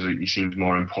of him is that he seems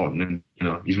more important,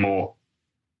 and he's more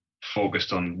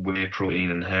focused on whey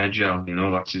protein and hair gel.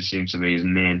 That just seems to be his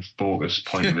main focus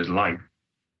point of his life.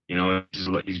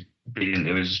 He's big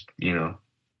into his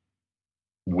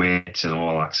weight and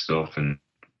all that stuff, and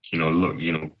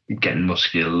getting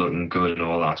muscular, looking good and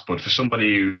all that. But for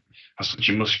somebody who has such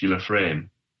a muscular frame,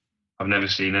 I've never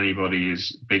seen anybody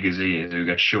as big as he is who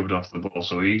gets shoved off the ball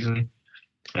so easily.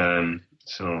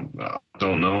 So I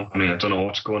don't know. I mean, I don't know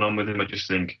what's going on with him. I just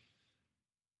think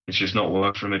it's just not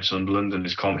worked for him at Sunderland, and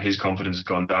his confidence has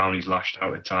gone down. He's lashed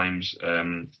out at times,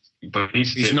 but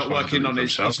he's not working on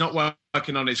his. He's not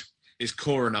working on his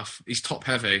core enough. He's top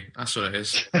heavy. That's what it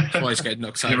is. That's why he's getting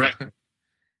knocked over.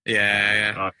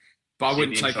 Yeah. Right. But I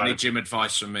wouldn't take any gym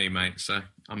advice from me, mate. So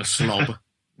I'm a slob.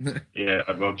 Yeah,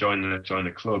 well, join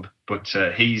the club. But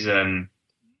he's I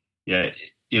think,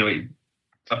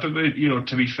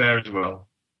 to be fair as well,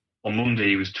 on Monday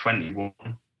he was 21.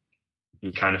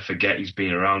 You kind of forget he's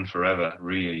been around forever,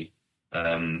 really.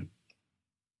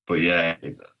 But yeah,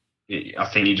 I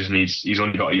think he just needs. He's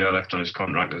only got a year left on his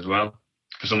contract as well.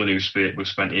 For someone who's spent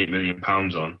 £8 million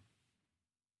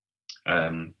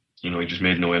on, he just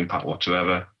made no impact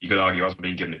whatsoever. You could argue he hasn't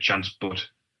been given a chance, but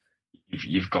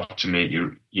you've got to make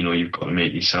you've got to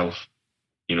make yourself,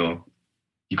 you've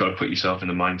got to put yourself in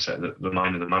the mindset, the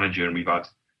mind of the manager, and we've had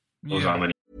those how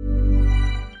many.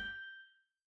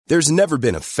 There's never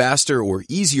been a faster or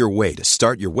easier way to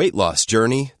start your weight loss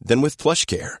journey than with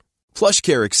PlushCare.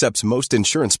 PlushCare accepts most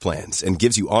insurance plans and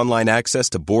gives you online access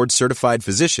to board-certified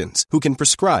physicians who can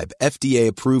prescribe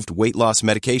FDA-approved weight loss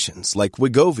medications like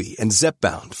Wegovy and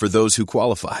Zepbound for those who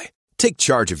qualify. Take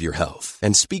charge of your health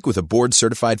and speak with a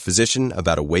board-certified physician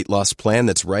about a weight loss plan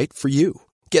that's right for you.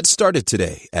 Get started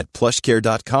today at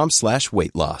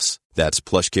plushcare.com/weight loss. That's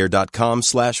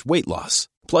plushcare.com/weight loss.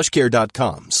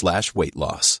 plushcare.com/weight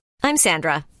loss. I'm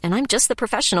Sandra, and I'm just the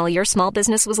professional your small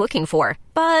business was looking for.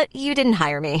 But you didn't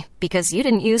hire me because you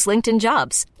didn't use LinkedIn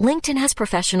Jobs. LinkedIn has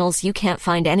professionals you can't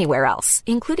find anywhere else,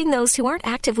 including those who aren't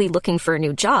actively looking for a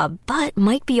new job, but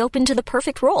might be open to the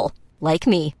perfect role, like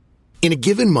me. In a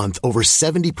given month, over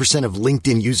 70% of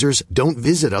LinkedIn users don't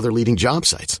visit other leading job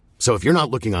sites. So if you're not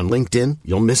looking on LinkedIn,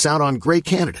 you'll miss out on great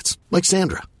candidates like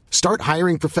Sandra. Start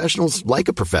hiring professionals like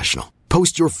a professional.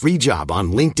 Post your free job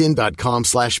on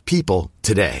linkedin.com/people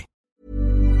today.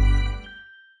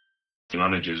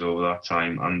 Managers over that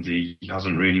time, and he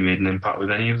hasn't really made an impact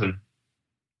with any of them.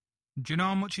 Do you know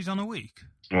how much he's on a week?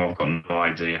 Well, I've got no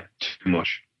idea. Too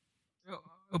much.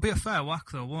 It'll be a fair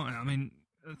whack, though, won't it? I mean,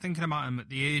 thinking about him at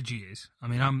the age he is, I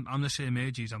mean, I'm the same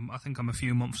age as him. I think I'm a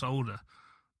few months older.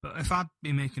 But if I'd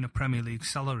be making a Premier League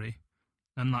salary,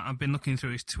 and I've been looking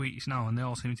through his tweets now, and they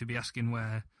all seem to be asking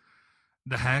where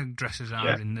the hairdressers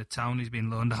are in the town he's been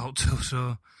loaned out to,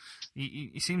 so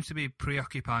he seems to be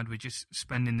preoccupied with just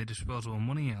spending the disposable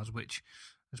money he has, which,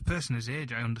 as a person his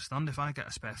age, I understand. If I get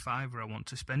a spare fiver, I want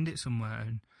to spend it somewhere,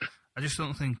 and I just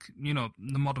don't think, the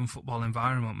modern football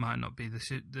environment might not be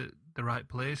the right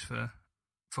place for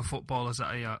footballers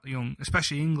that are young,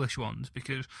 especially English ones,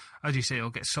 because, as you say, he'll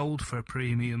get sold for a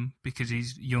premium because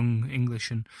he's young English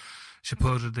and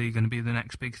supposedly going to be the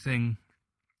next big thing.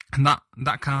 And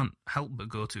that can't help but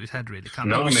go to his head, really, can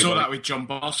it? No, we saw that with John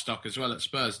Bostock as well at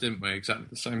Spurs, didn't we? Exactly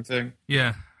the same thing.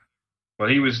 Yeah. Well,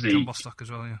 he was John Bostock as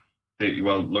well, yeah.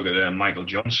 Look at Michael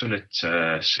Johnson at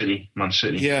Man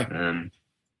City. Yeah.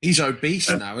 He's obese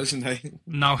now, isn't he?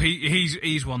 No,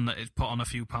 he's one that is put on a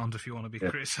few pounds if you want to be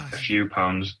criticised. A few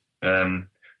pounds. I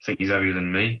think he's heavier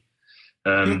than me.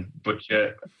 But,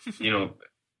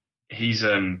 he's...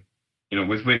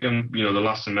 with Wickham, the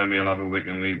last memory I'll have of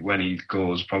Wickham when he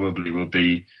goes probably will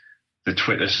be the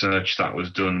Twitter search that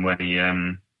was done when he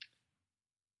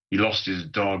lost his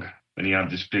dog, and he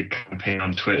had this big campaign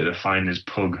on Twitter to find his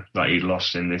pug that he'd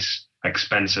lost in this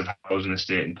expensive housing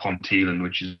estate in Ponteland,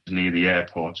 which is near the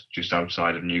airport, just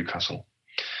outside of Newcastle.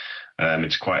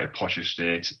 It's quite a posh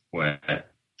estate where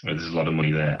there's a lot of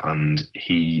money there, and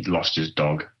he lost his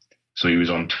dog. So he was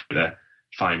on Twitter,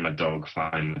 find my dog,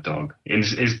 find my dog.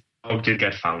 His dog did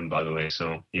get found, by the way,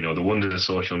 so, the wonders of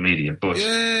social media. But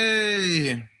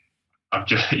yay! I've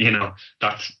just,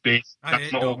 that's my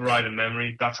overriding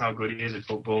memory. That's how good he is at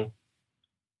football.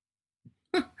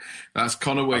 That's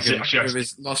Conor Wigan with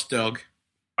his lost dog.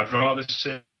 I'd rather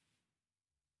say,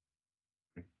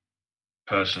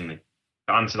 personally,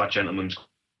 to answer that gentleman's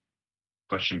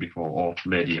question before, or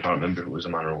lady, I can't remember if it was a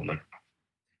man or a woman.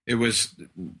 It was,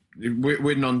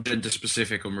 we're non-gender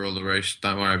specific on Rule the Roost.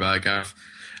 Don't worry about it, Gareth.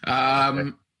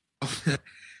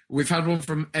 We've had one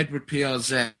from Edward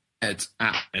PRZ, at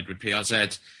Edward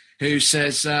PRZ, who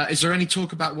says, is there any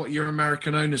talk about what your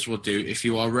American owners will do if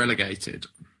you are relegated?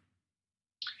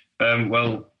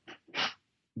 Well,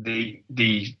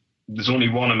 there's only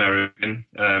one American,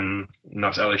 and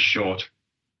that's Ellis Short.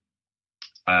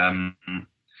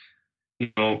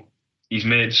 He's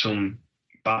made some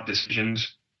bad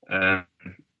decisions.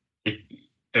 It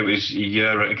was a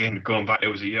year, again, going back, it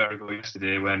was a year ago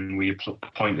yesterday when we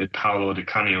appointed Paolo Di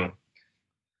Canio.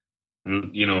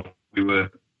 And, we were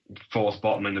fourth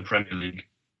bottom in the Premier League.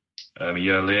 A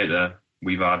year later,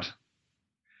 we've had,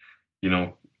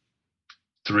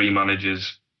 3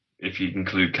 managers if you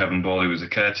include Kevin Ball, who was the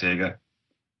caretaker.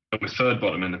 And we're third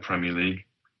bottom in the Premier League.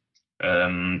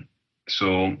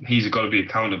 So he's got to be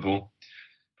accountable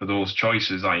for those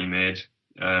choices that he made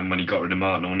when he got rid of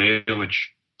Martin O'Neill,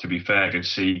 which, to be fair, I could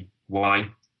see why.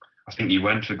 I think he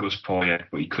went for Gus Poyet,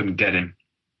 but he couldn't get him.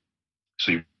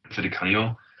 So he went for Di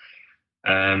Canio.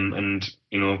 And,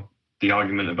 the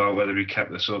argument about whether he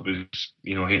kept this up is,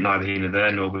 neither here nor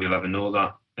there. Nobody will ever know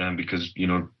that because,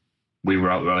 we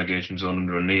were out the relegation zone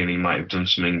under O'Neill and he might have done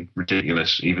something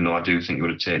ridiculous, even though I do think he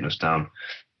would have taken us down.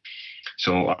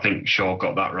 So I think Shaw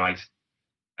got that right.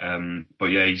 But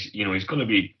yeah, he's going to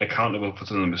be accountable for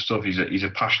some of the stuff. He's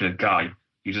a passionate guy.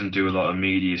 He doesn't do a lot of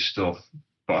media stuff.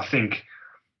 But I think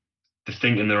to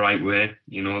think in the right way,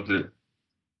 that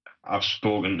I've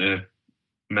spoken to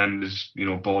members,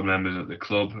 board members at the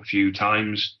club a few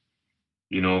times.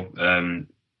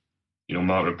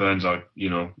 Margaret Burns are,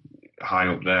 high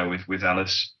up there with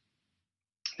Ellis.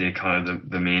 They're kind of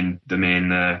the main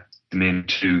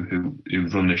two who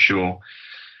run the show,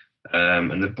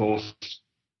 and they're both,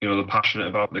 they're passionate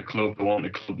about the club. They want the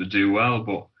club to do well,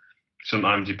 but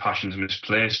sometimes your passion's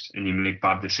misplaced and you make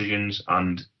bad decisions.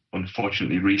 And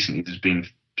unfortunately, recently there's been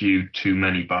too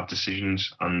many bad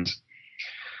decisions, and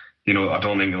I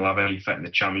don't think it'll have any effect in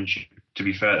the Championship. To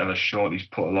be fair to Ellis Short, he's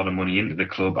put a lot of money into the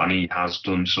club and he has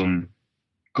done some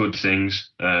good things.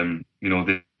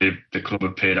 The club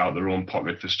have paid out their own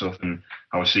pocket for stuff, and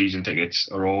our season tickets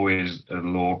are always at a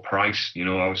lower price.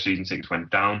 Our season tickets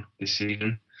went down this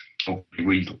season. Hopefully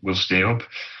we will stay up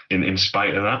in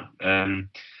spite of that.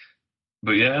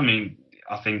 But yeah,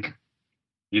 I think,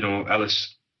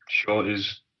 Ellis Short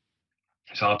is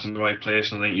his heart's in the right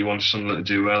place, and I think he wants Sunderland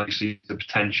to do well. He sees the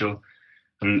potential,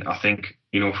 and I think,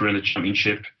 if we're in the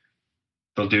Championship,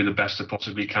 they'll do the best they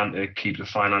possibly can to keep the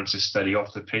finances steady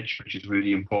off the pitch, which is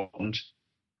really important,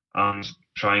 and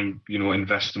try and,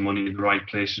 invest the money in the right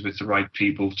places with the right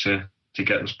people to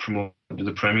get us promoted to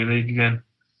the Premier League again.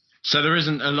 So there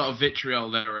isn't a lot of vitriol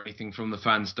there or anything from the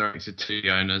fans directed to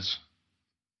the owners?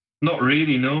 Not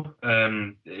really, no.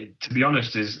 To be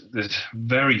honest, there's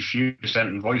very few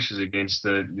dissenting voices against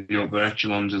the upper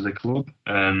echelons of the club.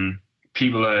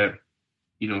 People are,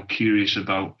 curious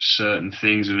about certain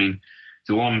things.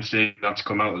 The one thing that's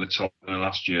come out of the top in the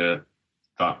last year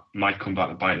that might come back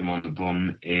to bite them on the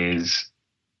bum is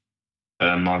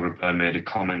Margaret Burn made a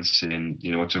comment saying,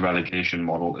 it's a relegation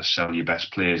model to sell your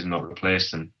best players and not replace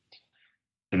them.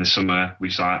 In the summer, we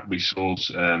sold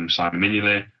Simon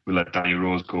Mignolet, we let Danny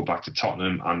Rose go back to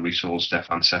Tottenham, and we sold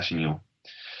Stefan Sessegnon,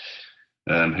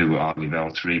 who were arguably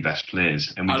our three best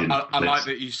players. And I like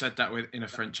that you said that in a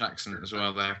French accent as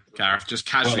well there, Gareth. Just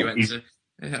casually went to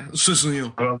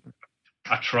Sessegnon. Well,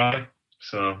 I try.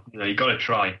 So, you got to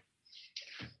try.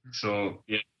 So,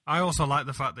 yeah. I also like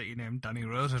the fact that you named Danny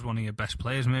Rose as one of your best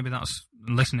players. Maybe that's,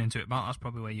 listening to it, Matt, that's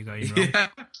probably where you're going wrong. Yeah.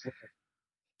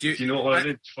 Do you know what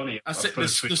it's funny? The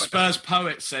Spurs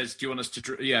poet says, do you want us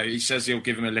to... Yeah, he says he'll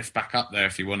give him a lift back up there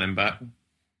if you want him back.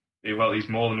 Yeah, well, he's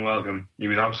more than welcome. He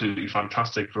was absolutely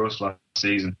fantastic for us last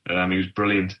season. He was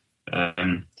brilliant.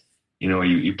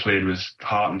 He played with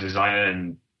heart and desire,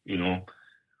 and,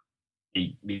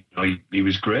 he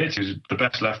was great. He was the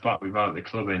best left back we've had at the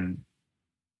club in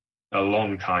a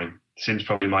long time, since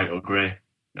probably Michael Gray,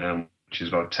 which is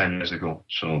about 10 years ago.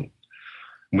 So...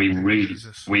 We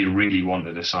really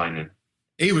wanted to sign him.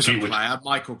 He was a player,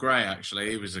 Michael Gray. Actually,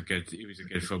 he was a good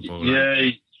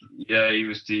footballer. Yeah, he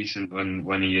was decent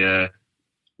when he, he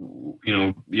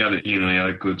had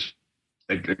a good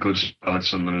spell at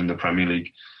Sunderland in the Premier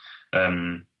League.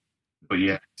 But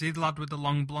yeah, is he the lad with the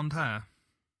long blonde hair?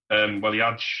 Well, he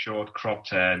had short cropped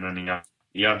hair, and then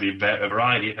he had a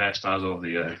variety of hairstyles over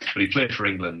the years. But he played for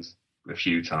England a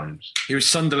few times. He was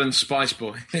Sunderland's Spice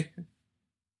Boy.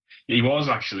 He was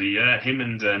actually, yeah. Him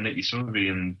and Nicky Somerby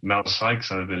and Mel Sykes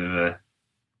had a bit of a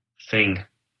thing.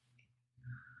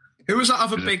 Who was that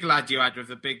other big lad you had with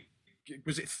the big...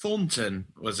 Was it Thornton,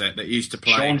 was it, that used to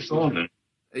play? Sean Thornton.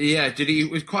 Yeah, he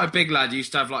was quite a big lad. He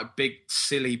used to have, big,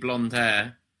 silly blonde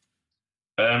hair.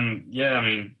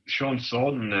 Sean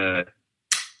Thornton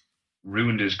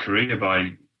ruined his career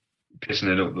by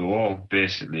pissing it up the wall,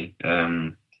 basically.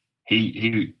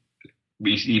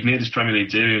 He made his Premier League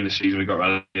debut in the season. We got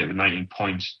relegated with 19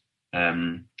 points.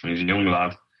 When he was a young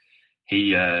lad,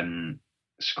 he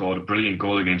scored a brilliant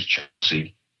goal against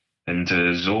Chelsea. And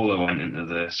Zola went into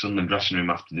the Sunderland dressing room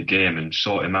after the game and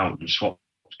sought him out and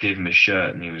gave him a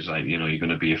shirt. And he was like, you're going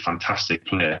to be a fantastic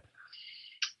player.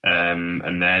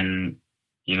 And then,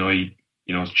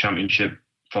 Championship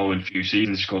following few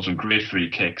seasons, scored some great free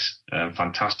kicks,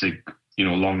 fantastic,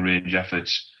 long range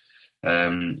efforts.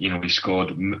 He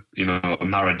scored, a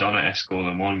Maradona-esque goal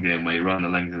in one game where he ran the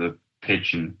length of the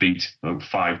pitch and beat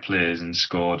 5 players and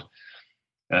scored.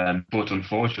 But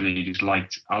unfortunately, he just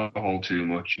liked alcohol too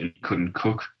much and couldn't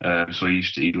cook. So he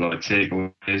used to eat a lot of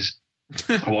takeaways.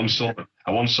 I once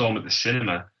saw him at the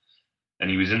cinema, and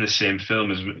he was in the same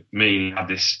film as me.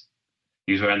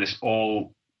 He was wearing this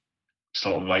all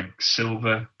sort of like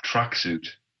silver tracksuit.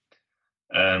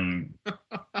 And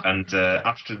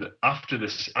after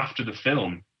the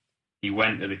film, he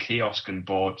went to the kiosk and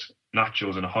bought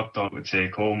nachos and a hot dog to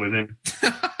take home with him.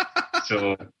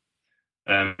 So,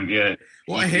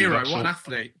 what a hero! What an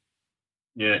athlete!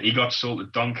 Yeah, he got sold to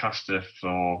Doncaster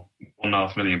for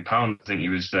 £1.5 million. I think he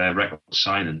was their record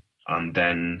signing, and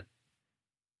then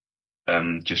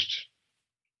just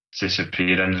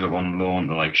disappeared. Ended up on loan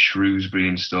to like Shrewsbury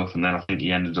and stuff, and then I think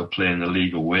he ended up playing the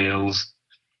League of Wales.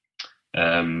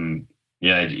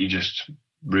 He just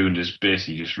ruined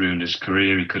his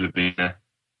career. He could have been a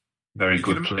very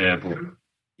good player, but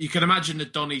you can imagine the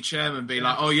Donny chairman be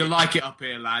like, "Oh, you like it up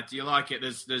here, lad? You like it?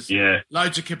 There's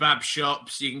loads of kebab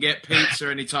shops. You can get pizza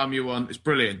anytime you want. It's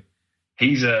brilliant."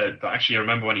 He's actually, I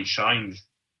remember when he signed,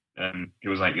 it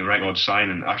was like a record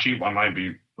signing. Actually, I might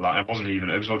be like, it wasn't even.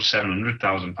 It was about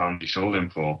 £700,000 he sold him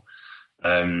for.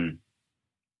 And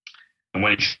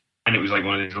when he signed, it was like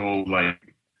one of these old like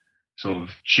sort of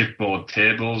chipboard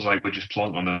tables, like we're just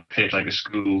plonked on the pitch like a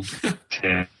school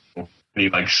table. And he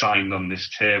like signed on this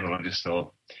table. I just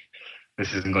thought,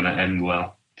 this isn't going to end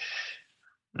well.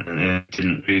 And it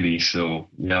didn't really. So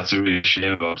yeah, it's a real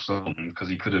shame about Thornton, because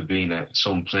he could have been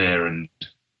some player and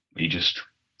he just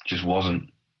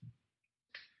wasn't.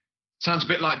 Sounds a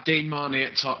bit like Dean Marnie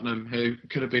at Tottenham, who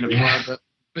could have been a player,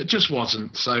 but just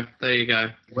wasn't. So there you go.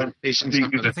 I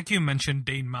think you mentioned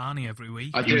Dean Marnie every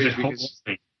week. I do.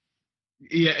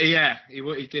 Yeah,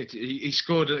 he did. He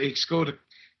scored a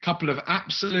couple of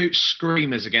absolute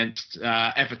screamers against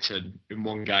Everton in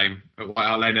one game at White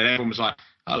Hart Lane, and everyone was like,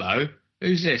 "Hello,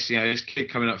 who's this?" This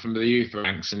kid coming up from the youth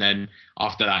ranks, and then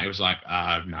after that, it was like,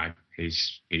 "No,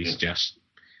 he's just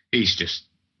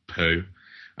poo."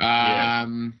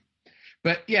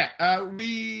 But yeah,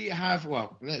 we have.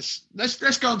 Well, let's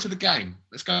go on to the game.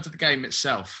 Let's go on to the game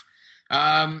itself.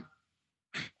 How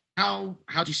do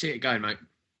you see it going, mate?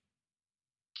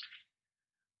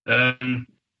 I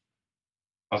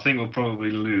think we'll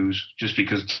probably lose just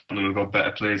because Tottenham have got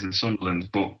better players than Sunderland.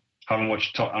 But having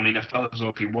watched Tottenham, I felt as though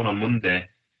if we won on Monday,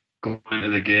 going into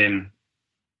the game,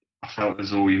 I felt as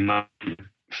though we might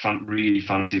really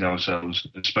fancied ourselves,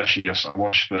 especially as I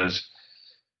watched Spurs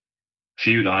a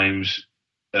few times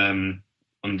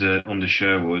under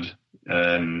Sherwood,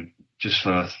 just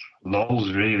for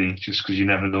lols, really, just because you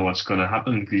never know what's going to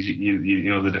happen, because you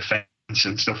know the defence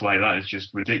and stuff like that is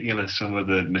just ridiculous. Some of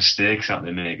the mistakes that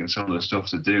they make and some of the stuff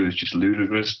to do is just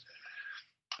ludicrous.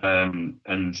 And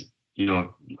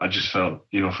I just felt,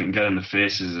 if we can get in the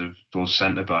faces of those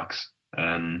centre backs,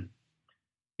 and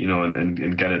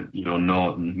get it,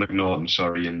 McNaughton,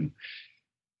 sorry, and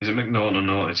is it McNaughton or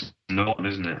not? It's Norton,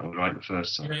 isn't it? I was right the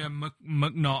first time. Yeah,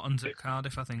 McNaughton's at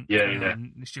Cardiff, I think. Yeah.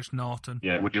 It's just Norton.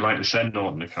 Yeah, would you like to send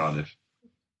Norton to Cardiff?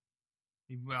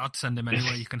 I'd send him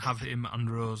anywhere. You can have him and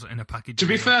Rose in a package. To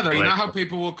be fair, though, you know how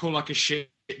people will call like a shit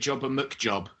job a muck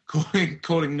job?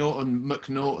 Calling Norton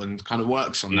McNaughton kind of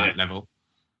works on that level.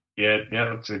 Yeah,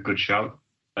 that's a good shout.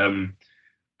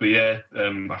 But yeah,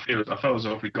 I felt as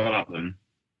though if we got at them,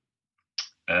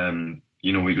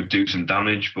 we could do some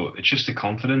damage, but it's just the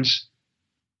confidence.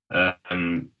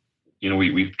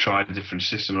 We've tried a different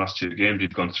system the last 2 games.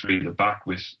 We've gone 3 at the back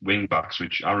with wing backs,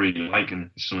 which I really like, and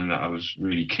it's something that I was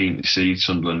really keen to see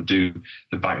Sunderland do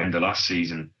the back end of last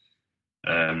season.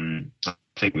 I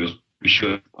think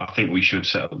we should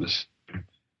set up this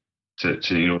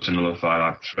to nullify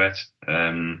that threat.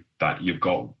 That you've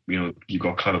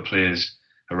got clever players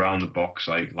around the box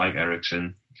like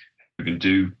Eriksen who can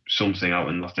do something out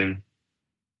of nothing.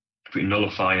 If we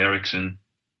nullify Eriksen,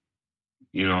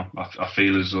 I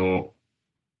feel as though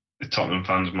the Tottenham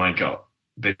fans might get a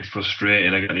bit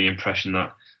frustrated. I get the impression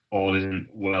that all isn't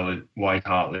well at White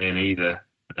Hart Lane either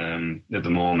at the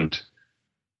moment.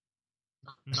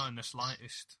 Not in the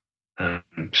slightest.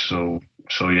 So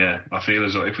yeah, I feel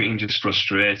as though if we can just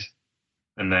frustrate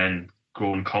and then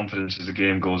grow in confidence as the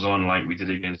game goes on, like we did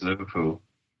against Liverpool,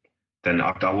 then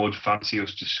I would fancy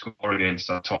us to score against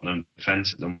our Tottenham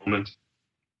defence at the moment.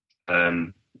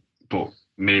 But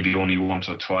maybe only once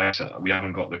or twice. We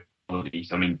haven't got the quality,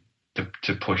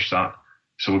 to push that.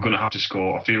 So we're going to have to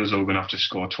score. I feel as though we're going to have to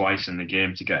score twice in the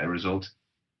game to get a result,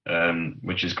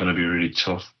 which is going to be really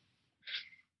tough.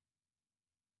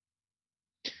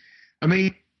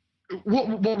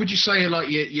 What would you say are like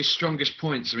your strongest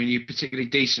points? I mean, you're particularly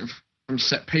decent from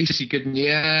set pieces. You're good in the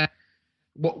air.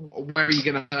 Where are you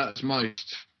going to hurt us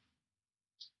most?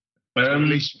 At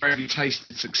least where have you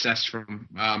tasted success from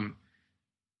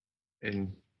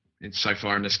in so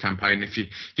far in this campaign? If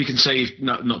you can say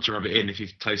not to rub it in, if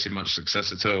you've tasted much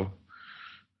success at all.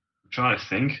 I'm trying to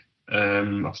think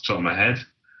off the top of my head.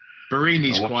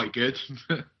 Borini's quite good.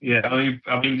 Yeah,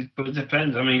 I mean, but it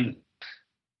depends. I mean,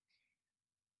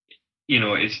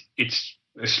 it's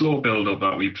a slow build-up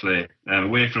that we play.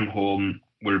 Away from home,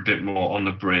 we're a bit more on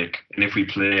the break, and if we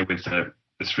play with the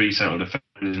 3 central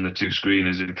defenders and the 2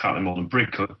 screeners in Cattermole and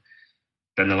Bridcut,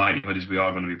 then the likelihood is we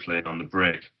are going to be playing on the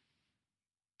break,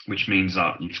 which means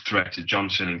that you've threatened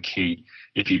Johnson and Key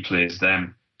if he plays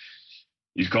them.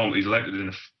 He's elected in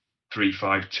a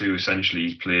 3-5-2 essentially.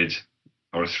 He's played,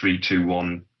 or a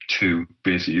 3-2-1-2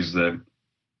 basically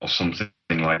or something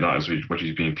like that is what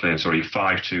he's been playing. Sorry,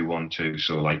 5-2-1-2.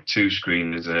 So like 2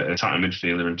 screeners, an attacking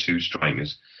midfielder and 2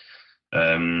 strikers.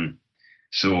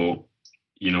 So,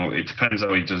 it depends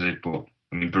how he does it, but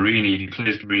I mean, Borini, if he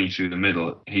plays Borini through the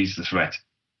middle, he's the threat.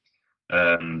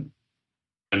 And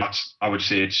that's, I would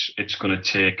say it's going to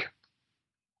take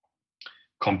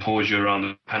composure around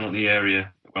the penalty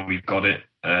area when we've got it,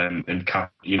 and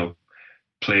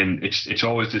playing. It's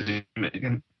always decision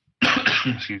making.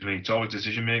 Excuse me. It's always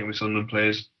decision making with Sunderland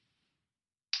players.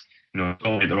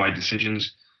 Don't make the right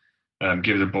decisions.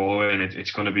 Give the ball away, and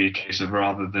it's going to be a case of,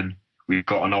 rather than we've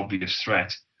got an obvious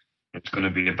threat, it's going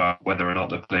to be about whether or not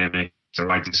the player makes the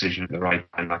right decision at the right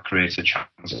time that creates a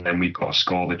chance, and then we've got to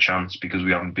score the chance, because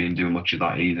we haven't been doing much of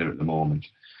that either at the moment.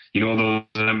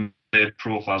 Those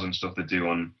profiles and stuff they do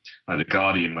on like the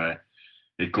Guardian, where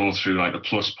it goes through like the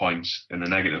plus points and the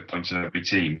negative points of every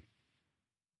team.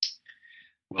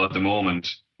 Well, at the moment,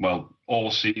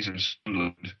 all seasons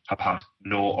Sunderland have had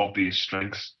no obvious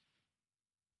strengths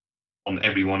on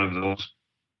every one of those.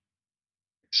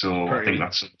 So I think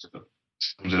that sums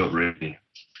it up really.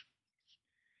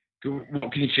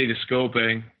 What can you see the score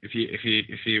being if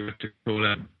you were to call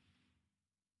it?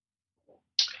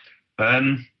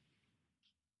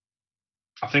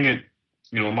 I think it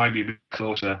might be a bit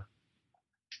closer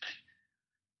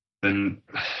than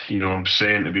I'm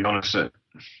saying, to be honest.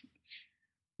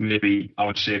 Maybe I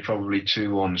would say probably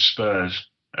 2-1 Spurs,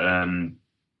 and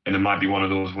it might be one of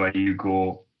those where you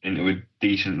go into a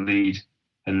decent lead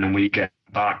and then we get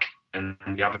back and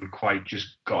you haven't quite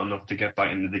just got enough to get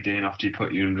back into the game after you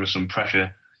put you under some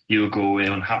pressure. You'll go away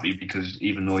unhappy because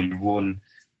even though you won,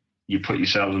 you put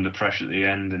yourselves under pressure at the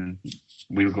end, and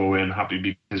we'll go away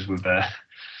unhappy because we've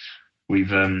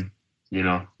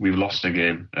lost the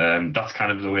game. That's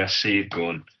kind of the way I see it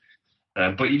going.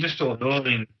 But you just don't know. I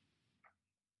mean,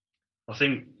 I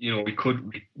think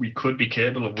we could be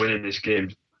capable of winning this game,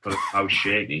 but how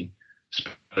shaky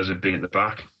Spurs have been at the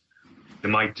back. They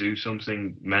might do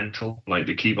something mental, like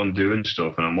they keep on doing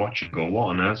stuff, and I'm watching, going, "What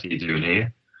on earth are you doing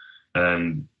here?"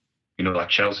 That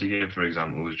Chelsea game, for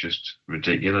example, was just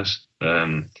ridiculous.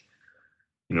 Talk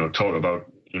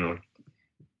about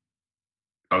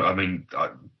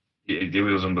it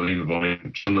was unbelievable. I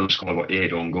mean, Sunderland scored about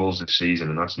 8 own goals this season,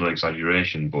 and that's no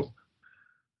exaggeration. But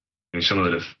some of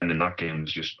the defending in that game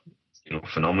was just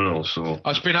phenomenal. So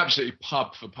it's been absolutely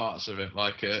pub for parts of it,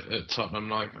 like at Tottenham,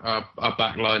 like our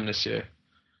back line this year.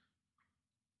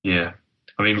 Yeah,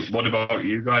 I mean, what about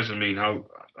you guys? I mean, how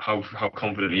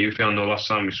confident are you feeling? I know last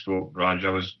time we spoke, Raj, I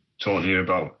was talking to you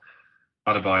about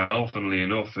Adebayor, funnily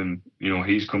enough, and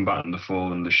he's come back in the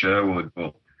fold and the Sherwood,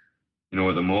 but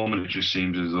at the moment it just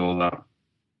seems as though that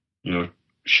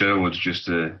Sherwood's just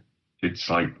it's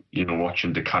like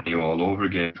watching Di Canio all over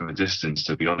again from a distance,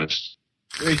 to be honest.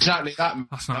 Exactly that.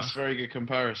 That's a very good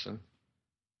comparison.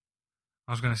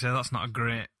 I was going to say that's not a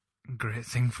great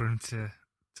thing for him to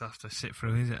have to sit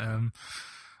through, is it?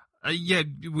 Yeah,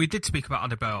 we did speak about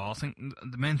Adebayor. I think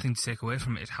the main thing to take away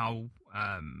from it is how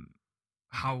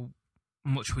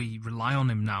much we rely on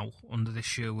him now under this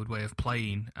Sherwood way of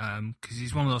playing, because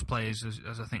he's one of those players,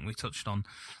 as I think we touched on,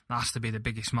 that has to be the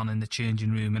biggest man in the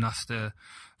changing room and has to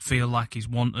feel like he's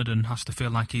wanted and has to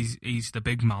feel like he's the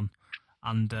big man.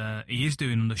 And he is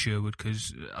doing under Sherwood,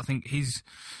 because I think his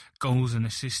goals and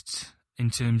assists in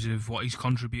terms of what he's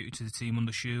contributed to the team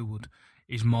under Sherwood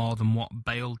is more than what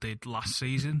Bale did last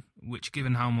season, which,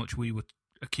 given how much we were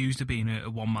accused of being a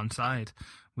one-man side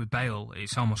with Bale,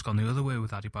 it's almost gone the other way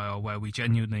with Adebayor, where we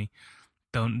genuinely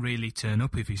don't really turn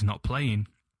up if he's not playing.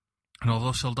 And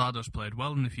although Soldado's played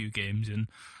well in a few games, and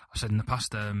I've said in the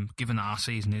past, given that our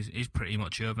season is pretty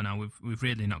much over now, we've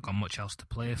really not got much else to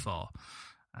play for.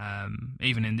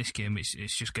 Even in this game,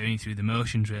 it's just going through the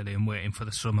motions really and waiting for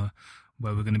the summer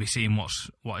where we're going to be seeing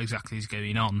what exactly is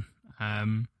going on.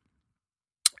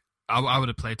 I would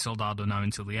have played Soldado now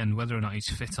until the end. Whether or not he's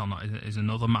fit or not is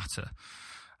another matter.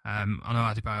 I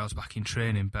know Adebayor's back in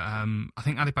training, but I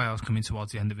think Adebayor's coming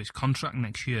towards the end of his contract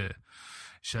next year.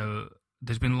 So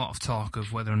there's been a lot of talk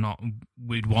of whether or not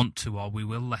we'd want to or we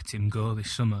will let him go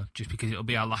this summer, just because it'll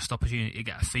be our last opportunity to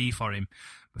get a fee for him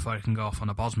before he can go off on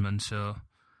a Bosman. So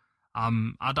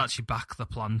I'd actually back the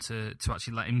plan to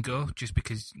actually let him go, just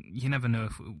because you never know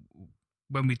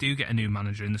when we do get a new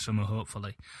manager in the summer,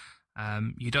 hopefully.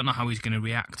 You don't know how he's going to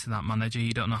react to that manager.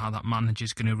 You don't know how that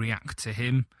manager's going to react to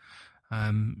him.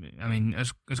 I mean,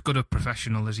 as good a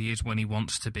professional as he is when he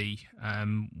wants to be,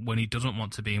 when he doesn't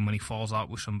want to be, and when he falls out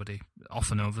with somebody,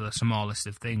 often over the smallest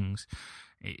of things,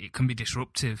 it can be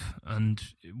disruptive. And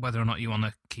whether or not you want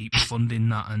to keep funding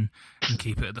that and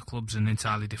keep it at the club's an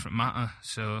entirely different matter.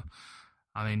 So,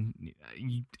 I mean,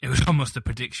 it was almost a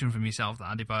prediction from yourself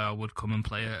that Adebayor would come and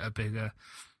play a bigger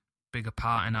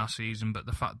part in our season. But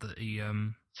the fact that he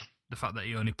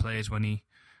only plays when he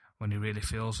really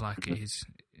feels like it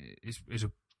is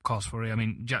a cause for it. I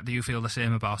mean, Jack, do you feel the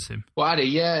same about him? Well, Addy,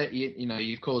 yeah,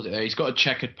 you've called it there. He's got a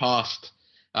checkered past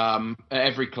at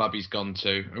every club he's gone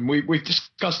to, and we've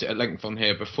discussed it at length on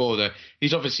here before. That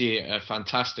he's obviously a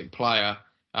fantastic player,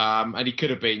 and he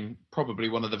could have been probably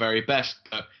one of the very best,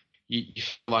 but you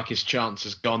feel like his chance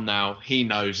has gone now. He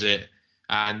knows it,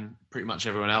 and pretty much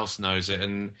everyone else knows it.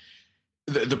 And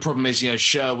the problem is,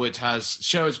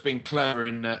 Sherwood's been clever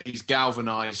in that he's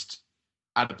galvanised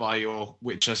Adebayor,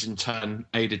 which has in turn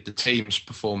aided the team's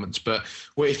performance. But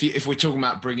if we're talking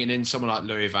about bringing in someone like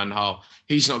Louis van Gaal,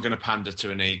 he's not going to pander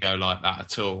to an ego like that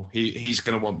at all. He's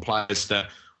going to want players that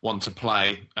want to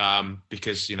play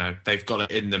because they've got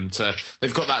it in them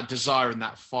they've got that desire and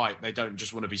that fight. They don't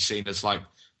just want to be seen as like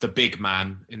the big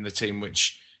man in the team,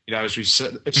 which as we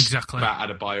said exactly about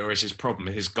Adebayor is his problem,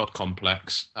 his God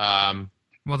complex.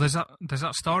 Well, there's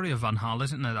that story of Van Gaal,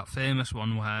 isn't there? That famous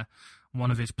one where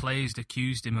one of his players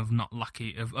accused him of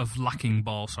lacking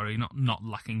balls. Sorry, not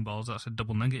lacking balls. That's a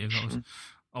double negative. That was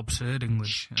absurd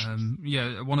English.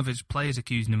 One of his players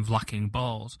accused him of lacking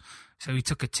balls. So he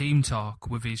took a team talk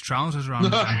with his trousers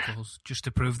around his ankles just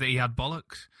to prove that he had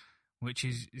bollocks, which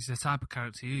is the type of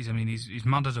character he is. I mean, he's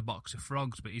mad as a box of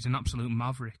frogs, but he's an absolute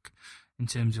maverick in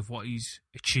terms of what he's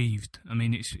achieved. I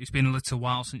mean, it's been a little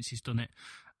while since he's done it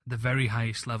at the very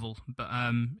highest level, but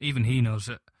even he knows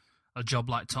that a job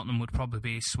like Tottenham would probably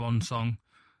be his swan song,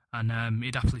 and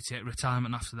he'd happily take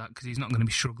retirement after that because he's not going to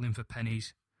be struggling for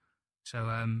pennies. So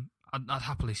I'd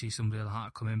happily see somebody like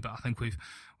that come in, but I think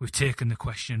we've taken the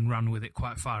question and ran with it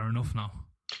quite far enough now.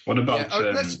 What about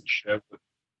Sherwood?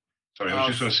 Sorry, I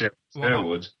was just going to say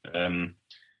Sherwood.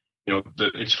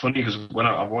 It's funny because when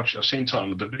I've seen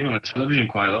Tottenham, they've been on the television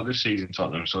quite a lot this season,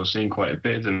 Tottenham, so I've seen quite a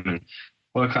bit of them. And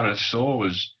what I kind of saw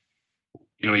was,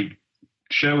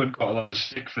 Sherwood got a lot of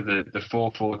stick for the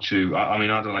 4-4-2. I mean,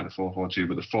 I don't like the 4-4-2,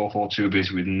 but the 4-4-2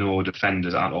 basically with no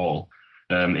defenders at all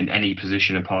in any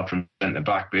position apart from centre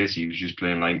back. Basically, he was just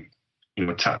playing like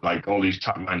all these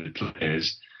tap-minded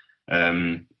players,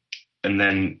 and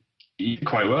then he did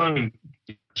quite well. I mean,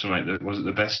 something like that, was it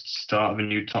the best start of a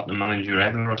new Tottenham manager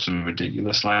ever, or something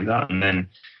ridiculous like that? And then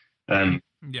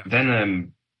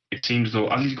it seems though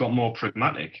as he's got more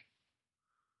pragmatic,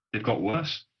 they've got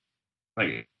worse.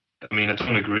 I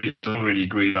don't really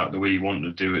agree that the way you want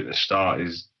to do it at the start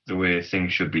is the way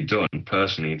things should be done.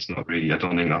 Personally, it's not really. I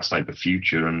don't think that's like the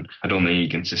future, and I don't think he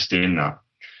can sustain that.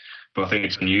 But I think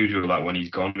it's unusual that when he's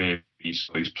gone, maybe he's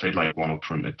played like one up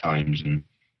front at times and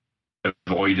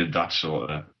avoided that sort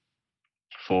of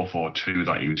 4-4-2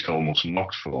 that he was almost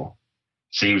mocked for.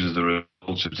 Seems as the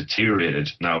results have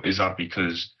deteriorated. Now, is that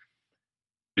because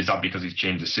he's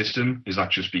changed the system? Is that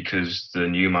just because the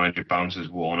new manager bounce has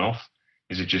worn off?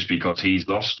 Is it just because he's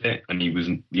lost it and he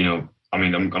wasn't,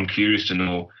 I'm curious to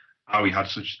know how he had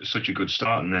such a good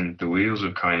start and then the wheels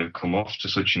have kind of come off to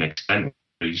such an extent.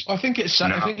 I think it's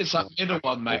that middle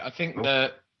one, mate. I think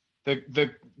the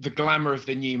glamour of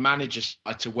the new manager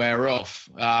started to wear off.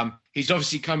 He's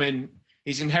obviously come in.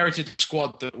 He's inherited a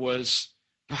squad that was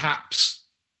perhaps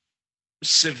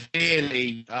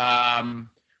severely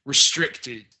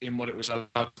restricted in what it was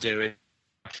allowed to do.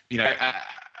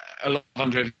 A lot of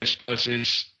Andre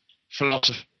Villas'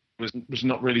 philosophy was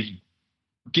not really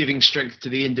giving strength to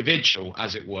the individual,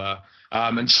 as it were.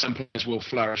 And some players will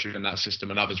flourish in that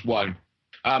system and others won't.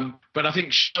 But I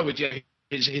think Sherwood,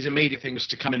 his immediate thing was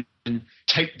to come in and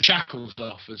take the shackles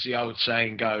off, as the old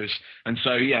saying goes. And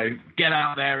so, get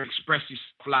out there, express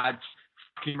yourself, lads,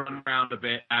 fucking run around a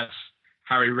bit, as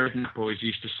Harry Redknapp always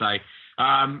used to say.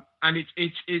 And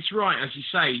it's right, as you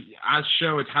say, as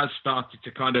Sherwood has started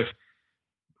to kind of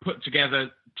put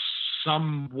together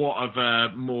somewhat of a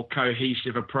more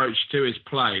cohesive approach to his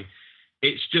play.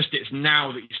 It's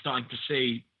now that you're starting to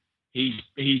see he's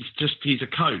a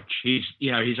coach. He's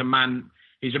a man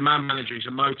manager. He's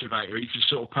a motivator. He's the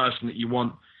sort of person that you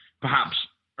want perhaps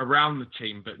around the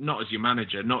team, but not as your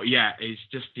manager. Not yet. He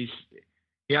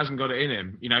hasn't got it in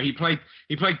him. He played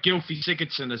Gylfi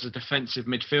Sigurdsson as a defensive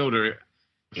midfielder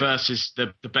versus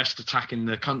the best attack in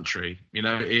the country.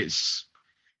 It's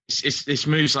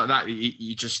moves like that.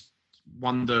 You just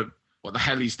wonder what the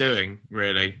hell he's doing,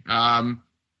 really.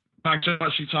 Thanks so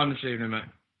much for your time this evening, mate.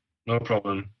 No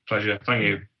problem. Pleasure. Thank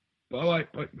you. Bye.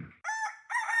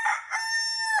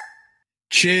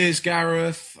 Cheers,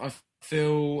 Gareth. I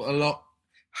feel a lot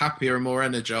happier and more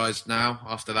energised now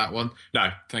after that one.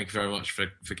 No, thank you very much for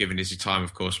giving us your time,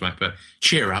 of course, mate. But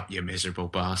cheer up, you miserable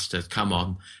bastard. Come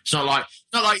on. It's not like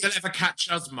you'll ever catch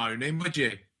us moaning, would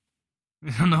you?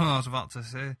 No, I was about to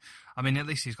say. I mean, at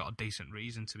least he's got a decent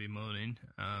reason to be moaning.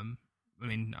 As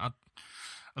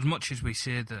much as we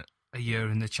say that a year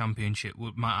in the Championship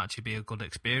might actually be a good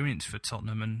experience for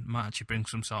Tottenham and might actually bring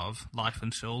some sort of life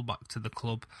and soul back to the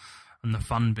club and the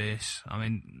fan base, I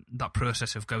mean, that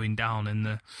process of going down in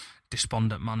the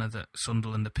despondent manner that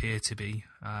Sunderland appear to be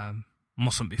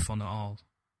mustn't be fun at all.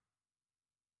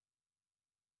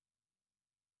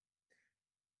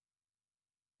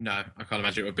 No, I can't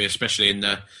imagine it would be, especially in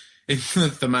the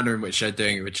manner in which they're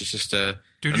doing it, which is just a...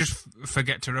 Do you just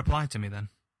forget to reply to me then?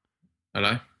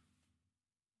 Hello?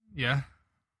 Yeah?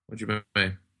 What do you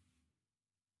mean?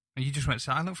 You just went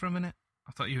silent for a minute?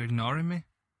 I thought you were ignoring me.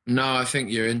 No, I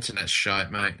think your internet's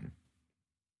shite, mate.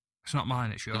 It's not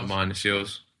mine, it's yours. Not mine, it's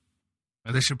yours.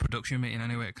 This is a production meeting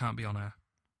anyway, it can't be on air.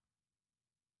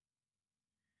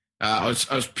 I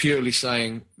was purely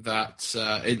saying that,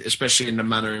 especially in the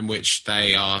manner in which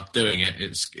they are doing it,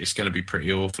 it's going to be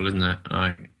pretty awful, isn't it?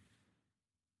 Like,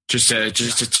 just a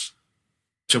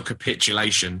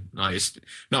capitulation. Like,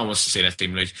 no one wants to see their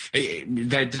team lose.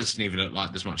 There doesn't even look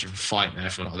like there's much of a fight there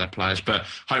for a lot of their players, but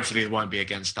hopefully it won't be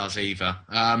against us either.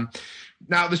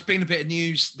 Now, there's been a bit of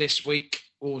news this week,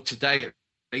 or today at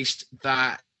least,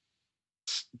 that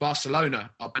Barcelona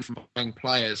are banned from buying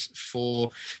players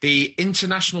for the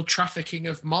international trafficking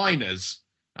of minors,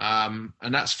 and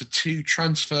that's for 2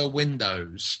 transfer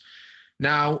windows.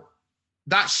 Now,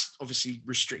 that's obviously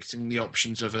restricting the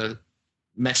options of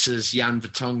Messrs Jan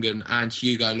Vertonghen and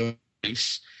Hugo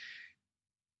Lloris.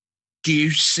 Do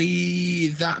you see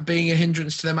that being a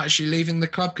hindrance to them actually leaving the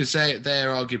club? Because they're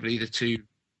arguably the 2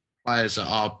 players that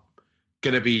are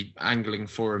going to be angling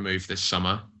for a move this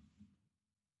summer.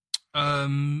 I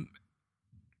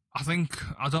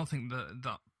don't think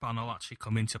that ban will actually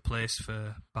come into place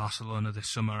for Barcelona this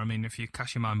summer. I mean, if you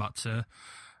cast your mind back to...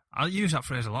 I use that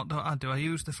phrase a lot, don't I? Do I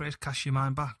use the phrase cast your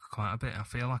mind back quite a bit? I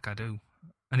feel like I do.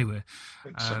 Anyway.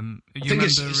 I think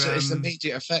it's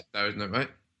immediate effect though, isn't it, mate?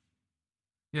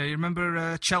 Yeah, you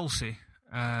remember Chelsea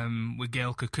with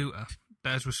Gael Kakuta?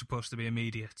 Theirs was supposed to be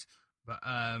immediate. But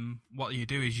what you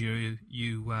do is you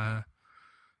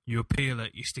appeal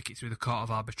it, you stick it through the court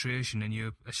of arbitration, and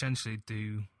you essentially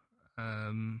do...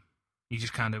 you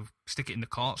just kind of stick it in the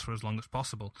courts for as long as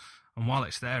possible. And while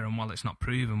it's there and while it's not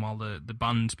proven, while the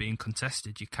ban's being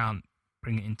contested, you can't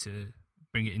bring it into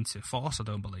force, I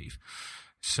don't believe.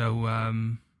 So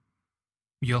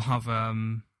you'll have what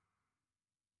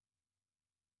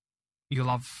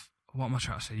am I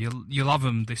trying to say? You'll have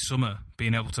them this summer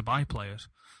being able to buy players.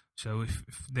 So if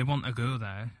they want to go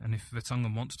there, and if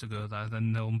Vertonghen wants to go there,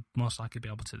 then they'll most likely be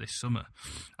able to this summer.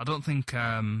 I don't think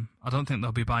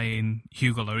they'll be buying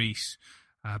Hugo Lloris,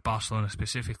 Barcelona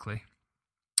specifically.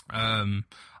 I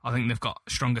think they've got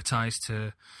stronger ties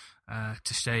to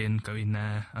stay and go in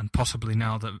there, and possibly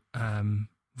now that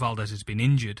Valdez has been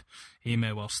injured, he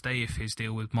may well stay if his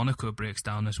deal with Monaco breaks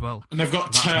down as well. And they've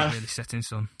got really set in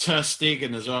stone. Ter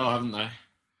Stegen as well, haven't they?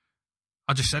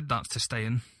 I just said that to stay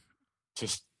in.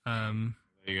 There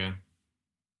you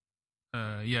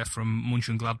go. Yeah, from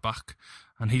Mönchengladbach,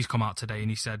 and he's come out today and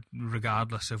he said,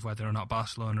 regardless of whether or not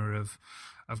Barcelona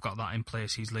have got that in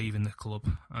place, he's leaving the club.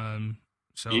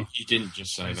 So you didn't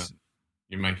just say that.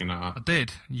 You're making that up. I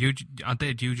did. You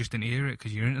just didn't hear it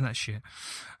because you're into that shit.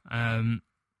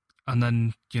 And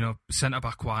then, centre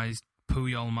back wise,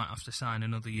 Puyol might have to sign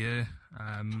another year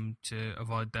to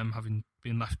avoid them having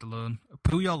been left alone.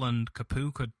 Puyol and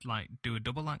Capu could do a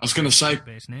double act. I was going to say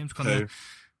base names. Made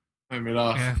me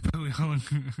laugh. Yeah, Puyol and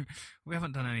we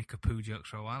haven't done any Capu jokes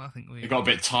for a while. I think they got a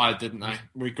bit tired, didn't they?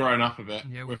 We've grown up a bit.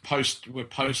 Yeah, we're post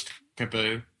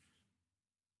Capu.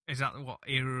 Is that what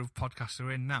era of podcasts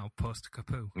we're in now? Post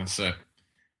Capu. That's it.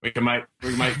 We can make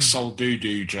Sol Doo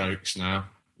jokes now.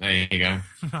 There you go.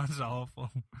 That's awful.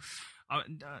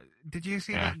 Did you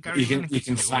see Yeah. that? Gary You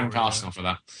can thank Arsenal for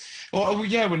that. Well,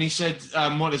 yeah, when he said,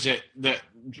 what is it, that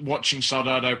watching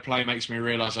Soldado play makes me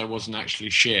realise I wasn't actually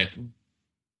shit.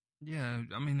 Yeah,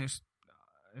 I mean, it's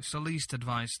the least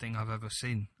advised thing I've ever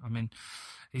seen. I mean,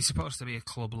 he's supposed to be a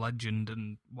club legend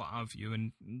and what have you,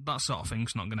 and that sort of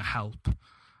thing's not going to help.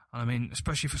 I mean,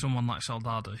 especially for someone like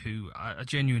Soldado, who I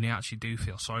genuinely actually do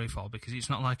feel sorry for, because it's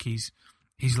not like he's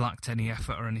lacked any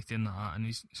effort or anything like that, and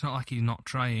it's not like he's not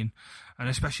trying, and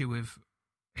especially with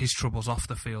his troubles off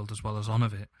the field as well as on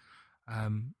of it.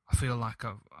 I feel like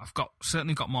I've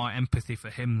certainly got more empathy for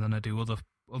him than I do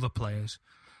other players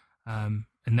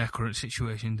in their current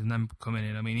situations and them coming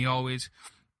in. I mean, he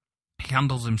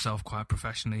handles himself quite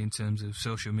professionally in terms of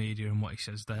social media and what he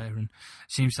says there, and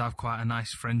seems to have quite a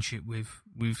nice friendship with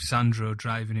Sandro,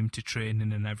 driving him to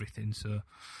training and everything. So,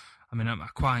 I mean, I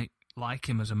quite like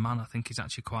him as a man. I think he's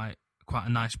actually quite a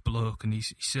nice bloke, and he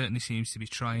certainly seems to be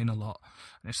trying a lot.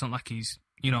 And it's not like he's,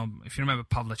 if you remember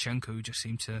Pavlyuchenko, who just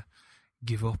seemed to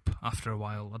give up after a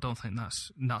while. I don't think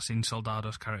that's in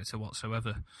Soldado's character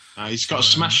whatsoever. He's got a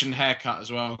smashing haircut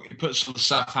as well. He puts the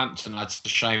Southampton lads to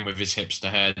shame with his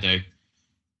hipster hairdo.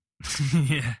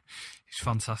 Yeah, he's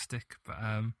fantastic. But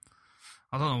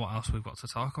I don't know what else we've got to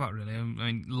talk about, really. I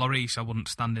mean, Lloris, I wouldn't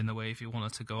stand in the way if he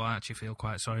wanted to go. I actually feel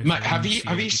quite sorry for him. Have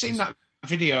you seen that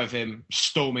video of him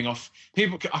storming off? I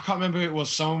can't remember who it was.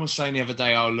 Someone was saying the other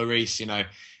day, Lloris,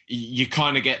 you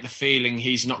kind of get the feeling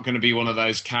he's not going to be one of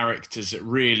those characters that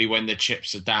really, when the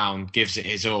chips are down, gives it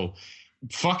his all.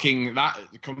 Fucking that,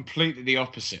 completely the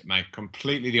opposite, mate.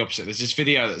 Completely the opposite. There's this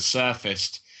video that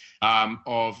surfaced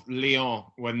of Lyon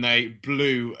when they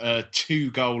blew a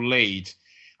 2-goal lead,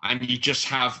 and you just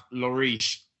have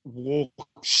Lloris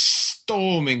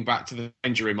storming back to the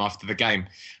danger room after the game.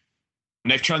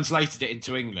 And they've translated it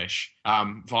into English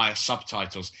via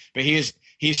subtitles, but he is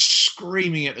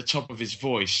screaming at the top of his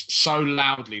voice so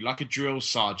loudly, like a drill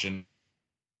sergeant.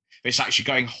 It's actually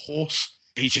going hoarse.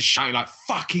 He's just shouting like,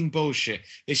 fucking bullshit.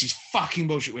 This is fucking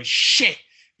bullshit. We're shit.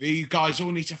 You guys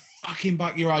all need to fucking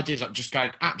back your ideas up. Just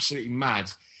going absolutely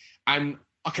mad. And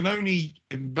I can only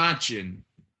imagine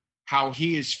how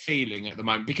he is feeling at the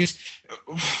moment, because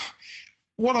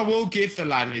what I will give the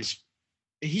lad is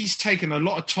he's taken a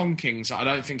lot of tonkings that I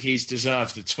don't think he's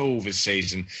deserved at all this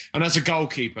season. And as a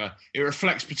goalkeeper, it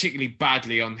reflects particularly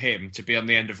badly on him to be on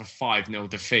the end of a 5-0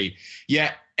 defeat.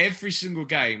 Yet every single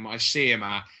game I see him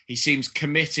at, he seems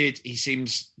committed, he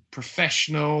seems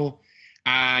professional,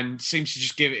 and seems to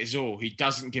just give it his all. He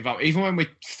doesn't give up. Even when we're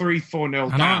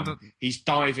 3-4-0 down, he's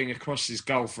diving across his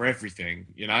goal for everything,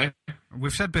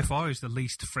 We've said before, he's the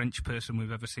least French person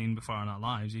we've ever seen before in our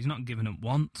lives. He's not given up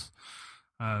once.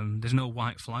 There's no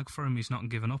white flag for him. He's not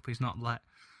given up. He's not let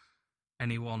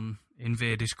anyone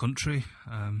invade his country.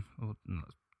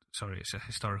 Sorry, it's a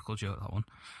historical joke, that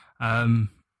one.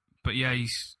 But yeah,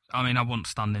 I wouldn't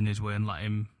stand in his way and let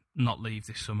him not leave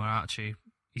this summer. Actually,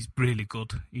 he's really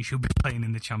good. He should be playing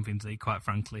in the Champions League, quite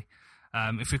frankly.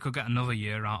 If we could get another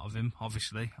year out of him,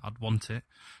 obviously, I'd want it.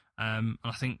 And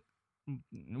I think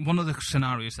one of the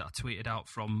scenarios that I tweeted out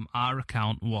from our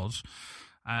account was,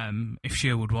 if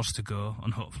Sherwood was to go,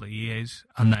 and hopefully he is,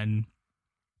 and then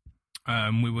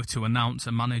we were to announce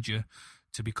a manager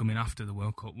to be coming after the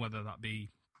World Cup, whether that be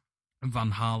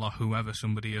Van Gaal or whoever,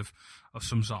 somebody of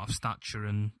some sort of stature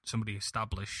and somebody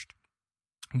established,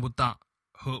 would that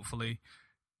hopefully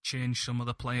change some of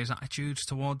the players' attitudes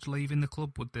towards leaving the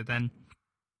club? Would they then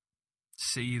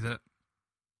see that,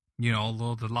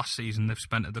 although the last season they've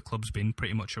spent at the club's been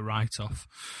pretty much a write-off,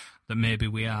 that maybe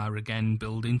we are again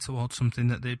building towards something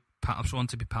that they perhaps want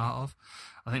to be part of?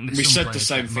 I think we said the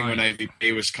same thing when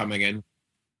AVB was coming in.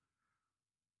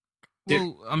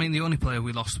 Well, the only player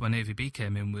we lost when AVB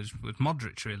came in was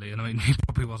Modric, really, and he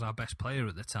probably was our best player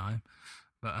at the time.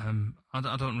 But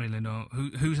I don't really know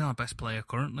who's our best player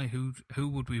currently. Who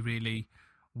would we really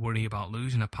worry about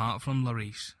losing apart from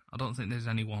Lloris? I don't think there's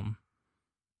anyone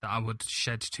that I would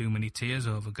shed too many tears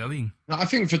over going. I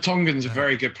think Vertonghen's a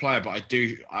very good player, but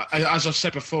as I've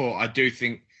said before, I do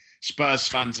think Spurs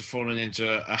fans have fallen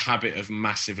into a habit of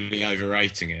massively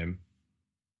overrating him.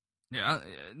 Yeah,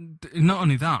 not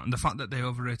only that, the fact that they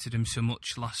overrated him so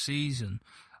much last season,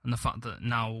 and the fact that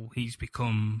now he's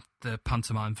become the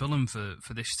pantomime villain for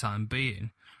this time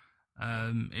being,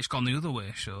 it's gone the other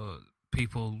way. So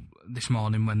people this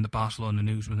morning, when the Barcelona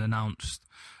news was announced,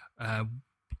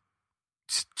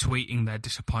 tweeting their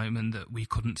disappointment that we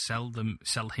couldn't sell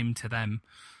him to them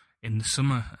in the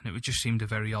summer, and it just seemed a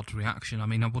very odd reaction.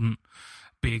 I wouldn't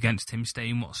be against him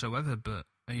staying whatsoever, but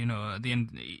at the end,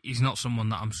 he's not someone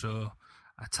that I'm so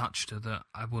attached to that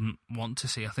I wouldn't want to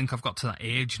see. I think I've got to that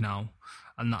age now,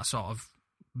 and that sort of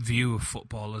view of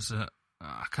football as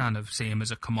I kind of see him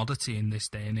as a commodity in this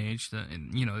day and age. That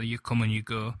you come and you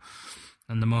go,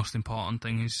 and the most important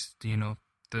thing is the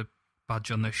badge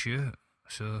on their shirt.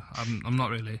 So I'm not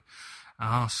really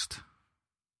asked.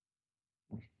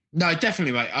 No,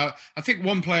 definitely, mate. I think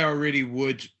one player I really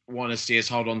would want to see us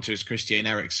hold on to is Christian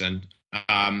Eriksen.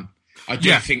 I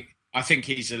think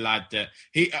he's a lad that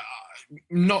he.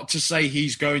 Not to say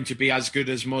he's going to be as good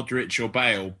as Modric or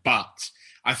Bale, but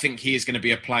I think he is going to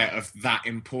be a player of that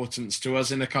importance to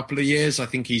us in a couple of years. I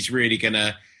think he's really going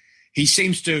to... He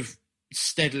seems to have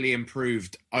steadily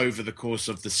improved over the course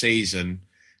of the season.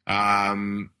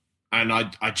 And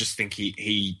I just think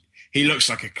he looks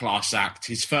like a class act.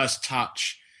 His first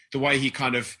touch, the way he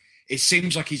kind of... It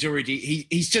seems like he's already...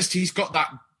 He's got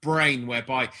that brain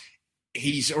whereby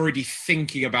he's already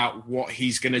thinking about what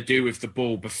he's going to do with the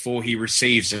ball before he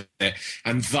receives it,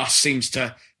 and thus seems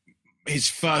to...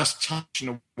 His first touch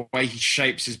and the way he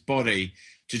shapes his body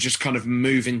to just kind of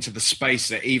move into the space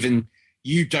that even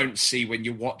you don't see when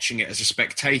you're watching it as a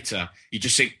spectator. You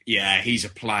just think, yeah, he's a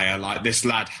player. Like, this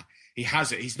lad, he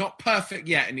has it. He's not perfect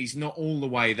yet, and he's not all the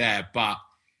way there, but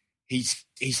he's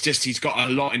got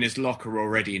a lot in his locker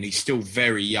already, and he's still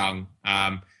very young.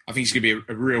 I think he's going to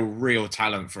be a real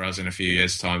talent for us in a few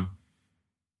years' time.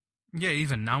 Yeah,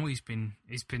 even now he's been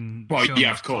well, showing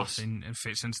yeah, of course, in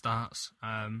fits and starts.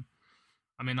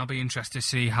 I mean, I'll be interested to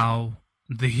see how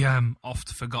the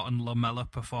oft-forgotten Lamela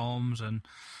performs, and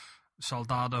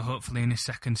Soldado hopefully in his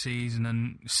second season,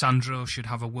 and Sandro should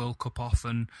have a World Cup off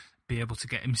and be able to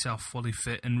get himself fully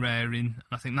fit and raring.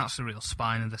 I think that's the real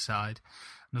spine of the side.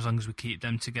 And as long as we keep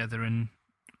them together and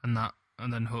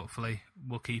then hopefully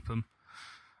we'll keep them.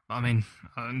 But I mean,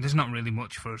 there's not really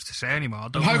much for us to say anymore.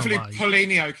 Hopefully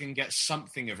Paulinho can get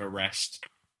something of a rest.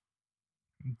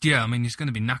 Yeah, I mean, he's going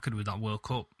to be knackered with that World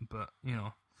Cup, but,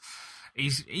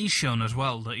 he's shown as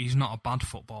well that he's not a bad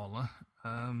footballer.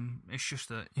 It's just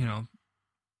that,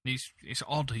 it's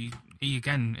odd. He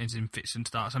again is in fits and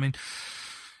starts. I mean,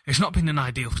 it's not been an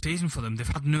ideal season for them. They've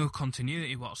had no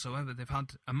continuity whatsoever. They've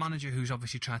had a manager who's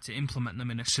obviously tried to implement them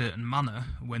in a certain manner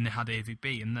when they had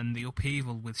AVB, and then the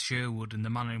upheaval with Sherwood and the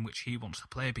manner in which he wants to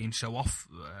play being so off,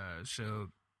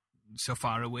 so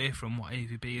far away from what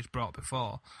AVB has brought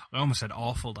before. I almost said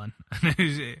awful then.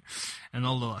 And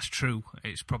although that's true,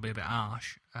 it's probably a bit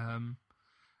harsh. And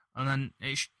then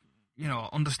it's,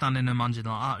 understanding a manager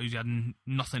like that who's had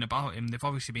nothing about him. They've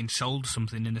obviously been sold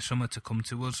something in the summer to come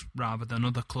to us rather than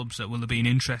other clubs that will have been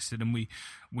interested, and we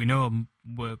know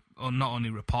we're not only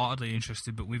reportedly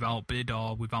interested, but we've outbid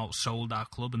or we've outsold our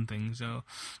club and things. So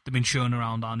they've been shown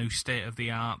around our new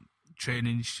state-of-the-art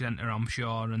training centre, I'm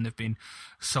sure, and they've been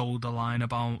sold a line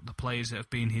about the players that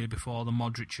have been here before, the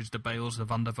Modric's, the Bales, the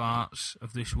Van der Vaarts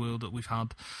of this world that we've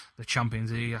had, the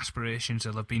Champions League aspirations.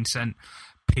 They'll have been sent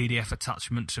PDF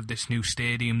attachments of this new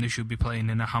stadium they should be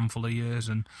playing in a handful of years,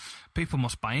 and people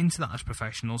must buy into that as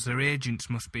professionals. Their agents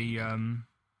must be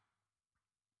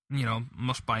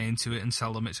must buy into it and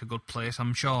sell them it's a good place.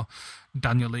 I'm sure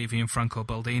Daniel Levy and Franco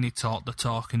Baldini talked the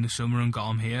talk in the summer and got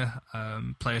them here.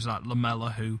 Players like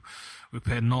Lamela, who we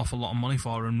paid an awful lot of money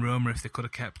for, and Roma, if they could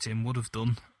have kept him, would have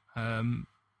done. And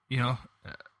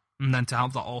then to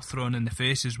have that all thrown in their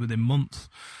faces within months,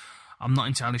 I'm not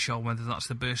entirely sure whether that's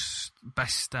the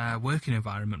best working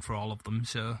environment for all of them.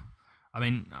 So, I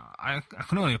mean, I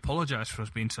can only apologise for us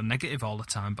being so negative all the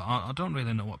time, but I don't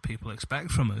really know what people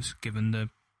expect from us, given the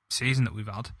season that we've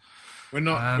had. We're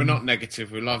not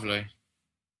negative. We're lovely.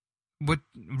 We're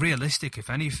realistic, if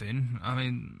anything. I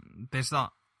mean, there's that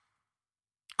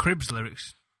Cribs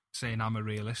lyrics saying I'm a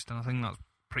realist, and I think that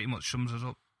pretty much sums us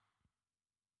up.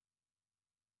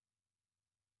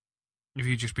 Have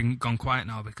you just gone quiet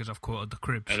now because I've quoted the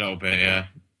Cribs? A little bit, yeah.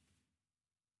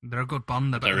 They're a good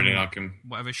band. I don't really like them.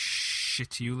 Whatever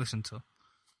shit you listen to.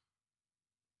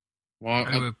 Well,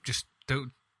 anyway, just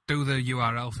do the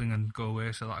URL thing and go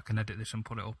away so that I can edit this and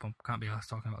put it up. I can't be asked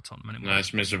talking about Tottenham anymore. No,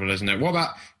 it's miserable, isn't it? What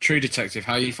about True Detective?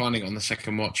 How are you finding it on the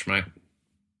second watch, mate?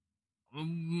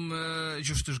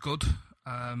 Just as good.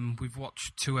 We've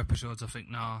watched 2 episodes, I think,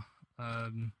 now.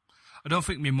 I don't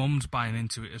think my mum's buying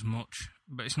into it as much,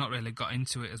 but it's not really got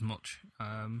into it as much.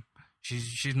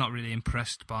 She's not really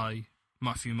impressed by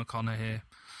Matthew McConaughey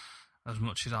as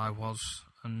much as I was,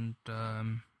 and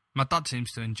my dad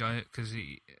seems to enjoy it because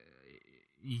he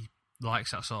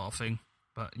likes that sort of thing.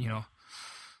 But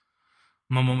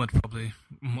my mum would probably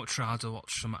much rather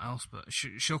watch something else, but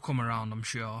she'll come around, I'm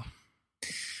sure.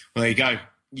 Well, there you go.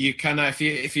 You can if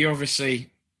you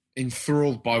obviously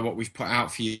enthralled by what we've put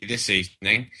out for you this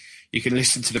evening, you can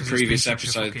listen to the previous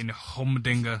episode. Fucking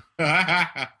humdinger.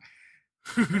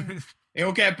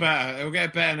 It'll get better. It'll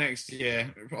get better next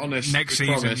year. Honest. Next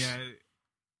season, promise. yeah.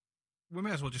 We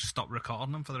may as well just stop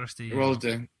recording them for the rest of the year. We'll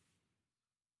do.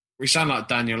 We sound like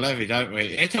Daniel Levy, don't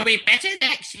we? It'll be better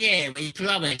next year, we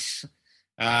promise.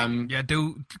 Can you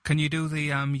do the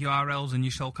URLs in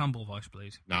your Sol Campbell voice,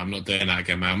 please? No, I'm not doing that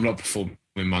again, man. I'm not performing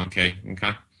monkey,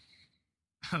 okay?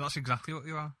 That's exactly what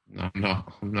you are. No,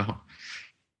 I'm not.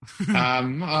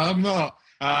 I'm not.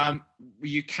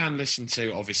 You can listen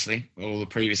to, obviously, all the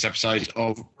previous episodes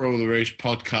of Rule the Roost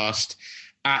podcast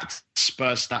at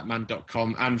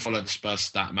SpursStatman.com and follow the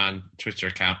Spurs Statman Twitter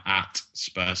account at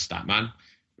SpursStatman,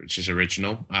 which is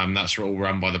original. That's all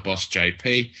run by the boss,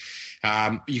 JP.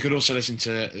 You could also listen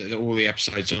to all the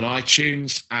episodes on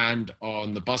iTunes and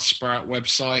on the Buzzsprout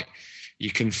website.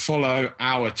 You can follow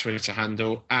our Twitter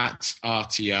handle at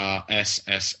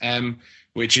RTRSSM,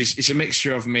 which is it's a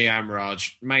mixture of me and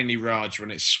Raj, mainly Raj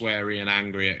when it's sweary and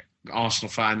angry at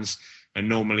Arsenal fans, and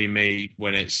normally me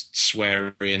when it's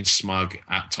sweary and smug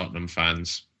at Tottenham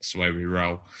fans. That's the way we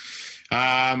roll.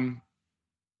 But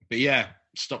yeah,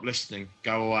 stop listening.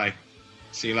 Go away.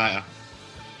 See you later.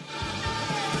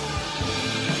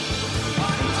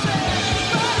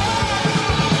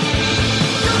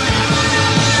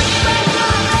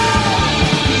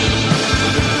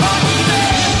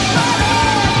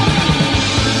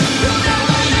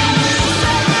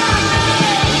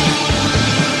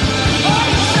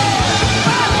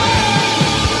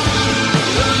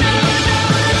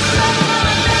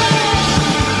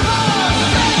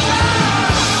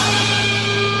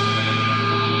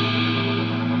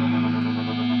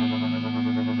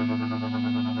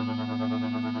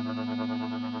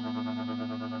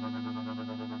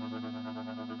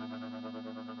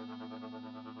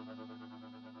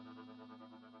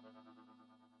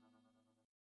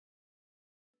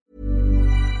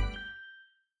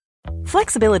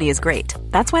 Flexibility is great.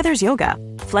 That's why there's yoga.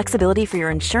 Flexibility for your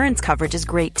insurance coverage is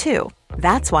great too.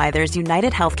 That's why there's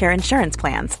United Healthcare Insurance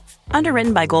Plans.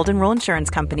 Underwritten by Golden Rule Insurance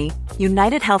Company,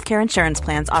 United Healthcare Insurance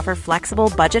Plans offer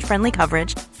flexible, budget-friendly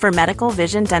coverage for medical,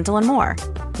 vision, dental, and more.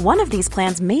 One of these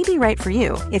plans may be right for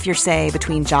you if you're, say,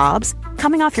 between jobs,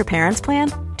 coming off your parents'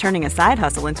 plan, turning a side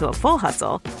hustle into a full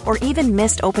hustle, or even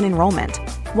missed open enrollment.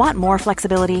 Want more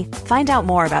flexibility? Find out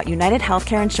more about United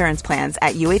Healthcare Insurance Plans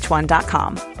at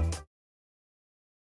UH1.com.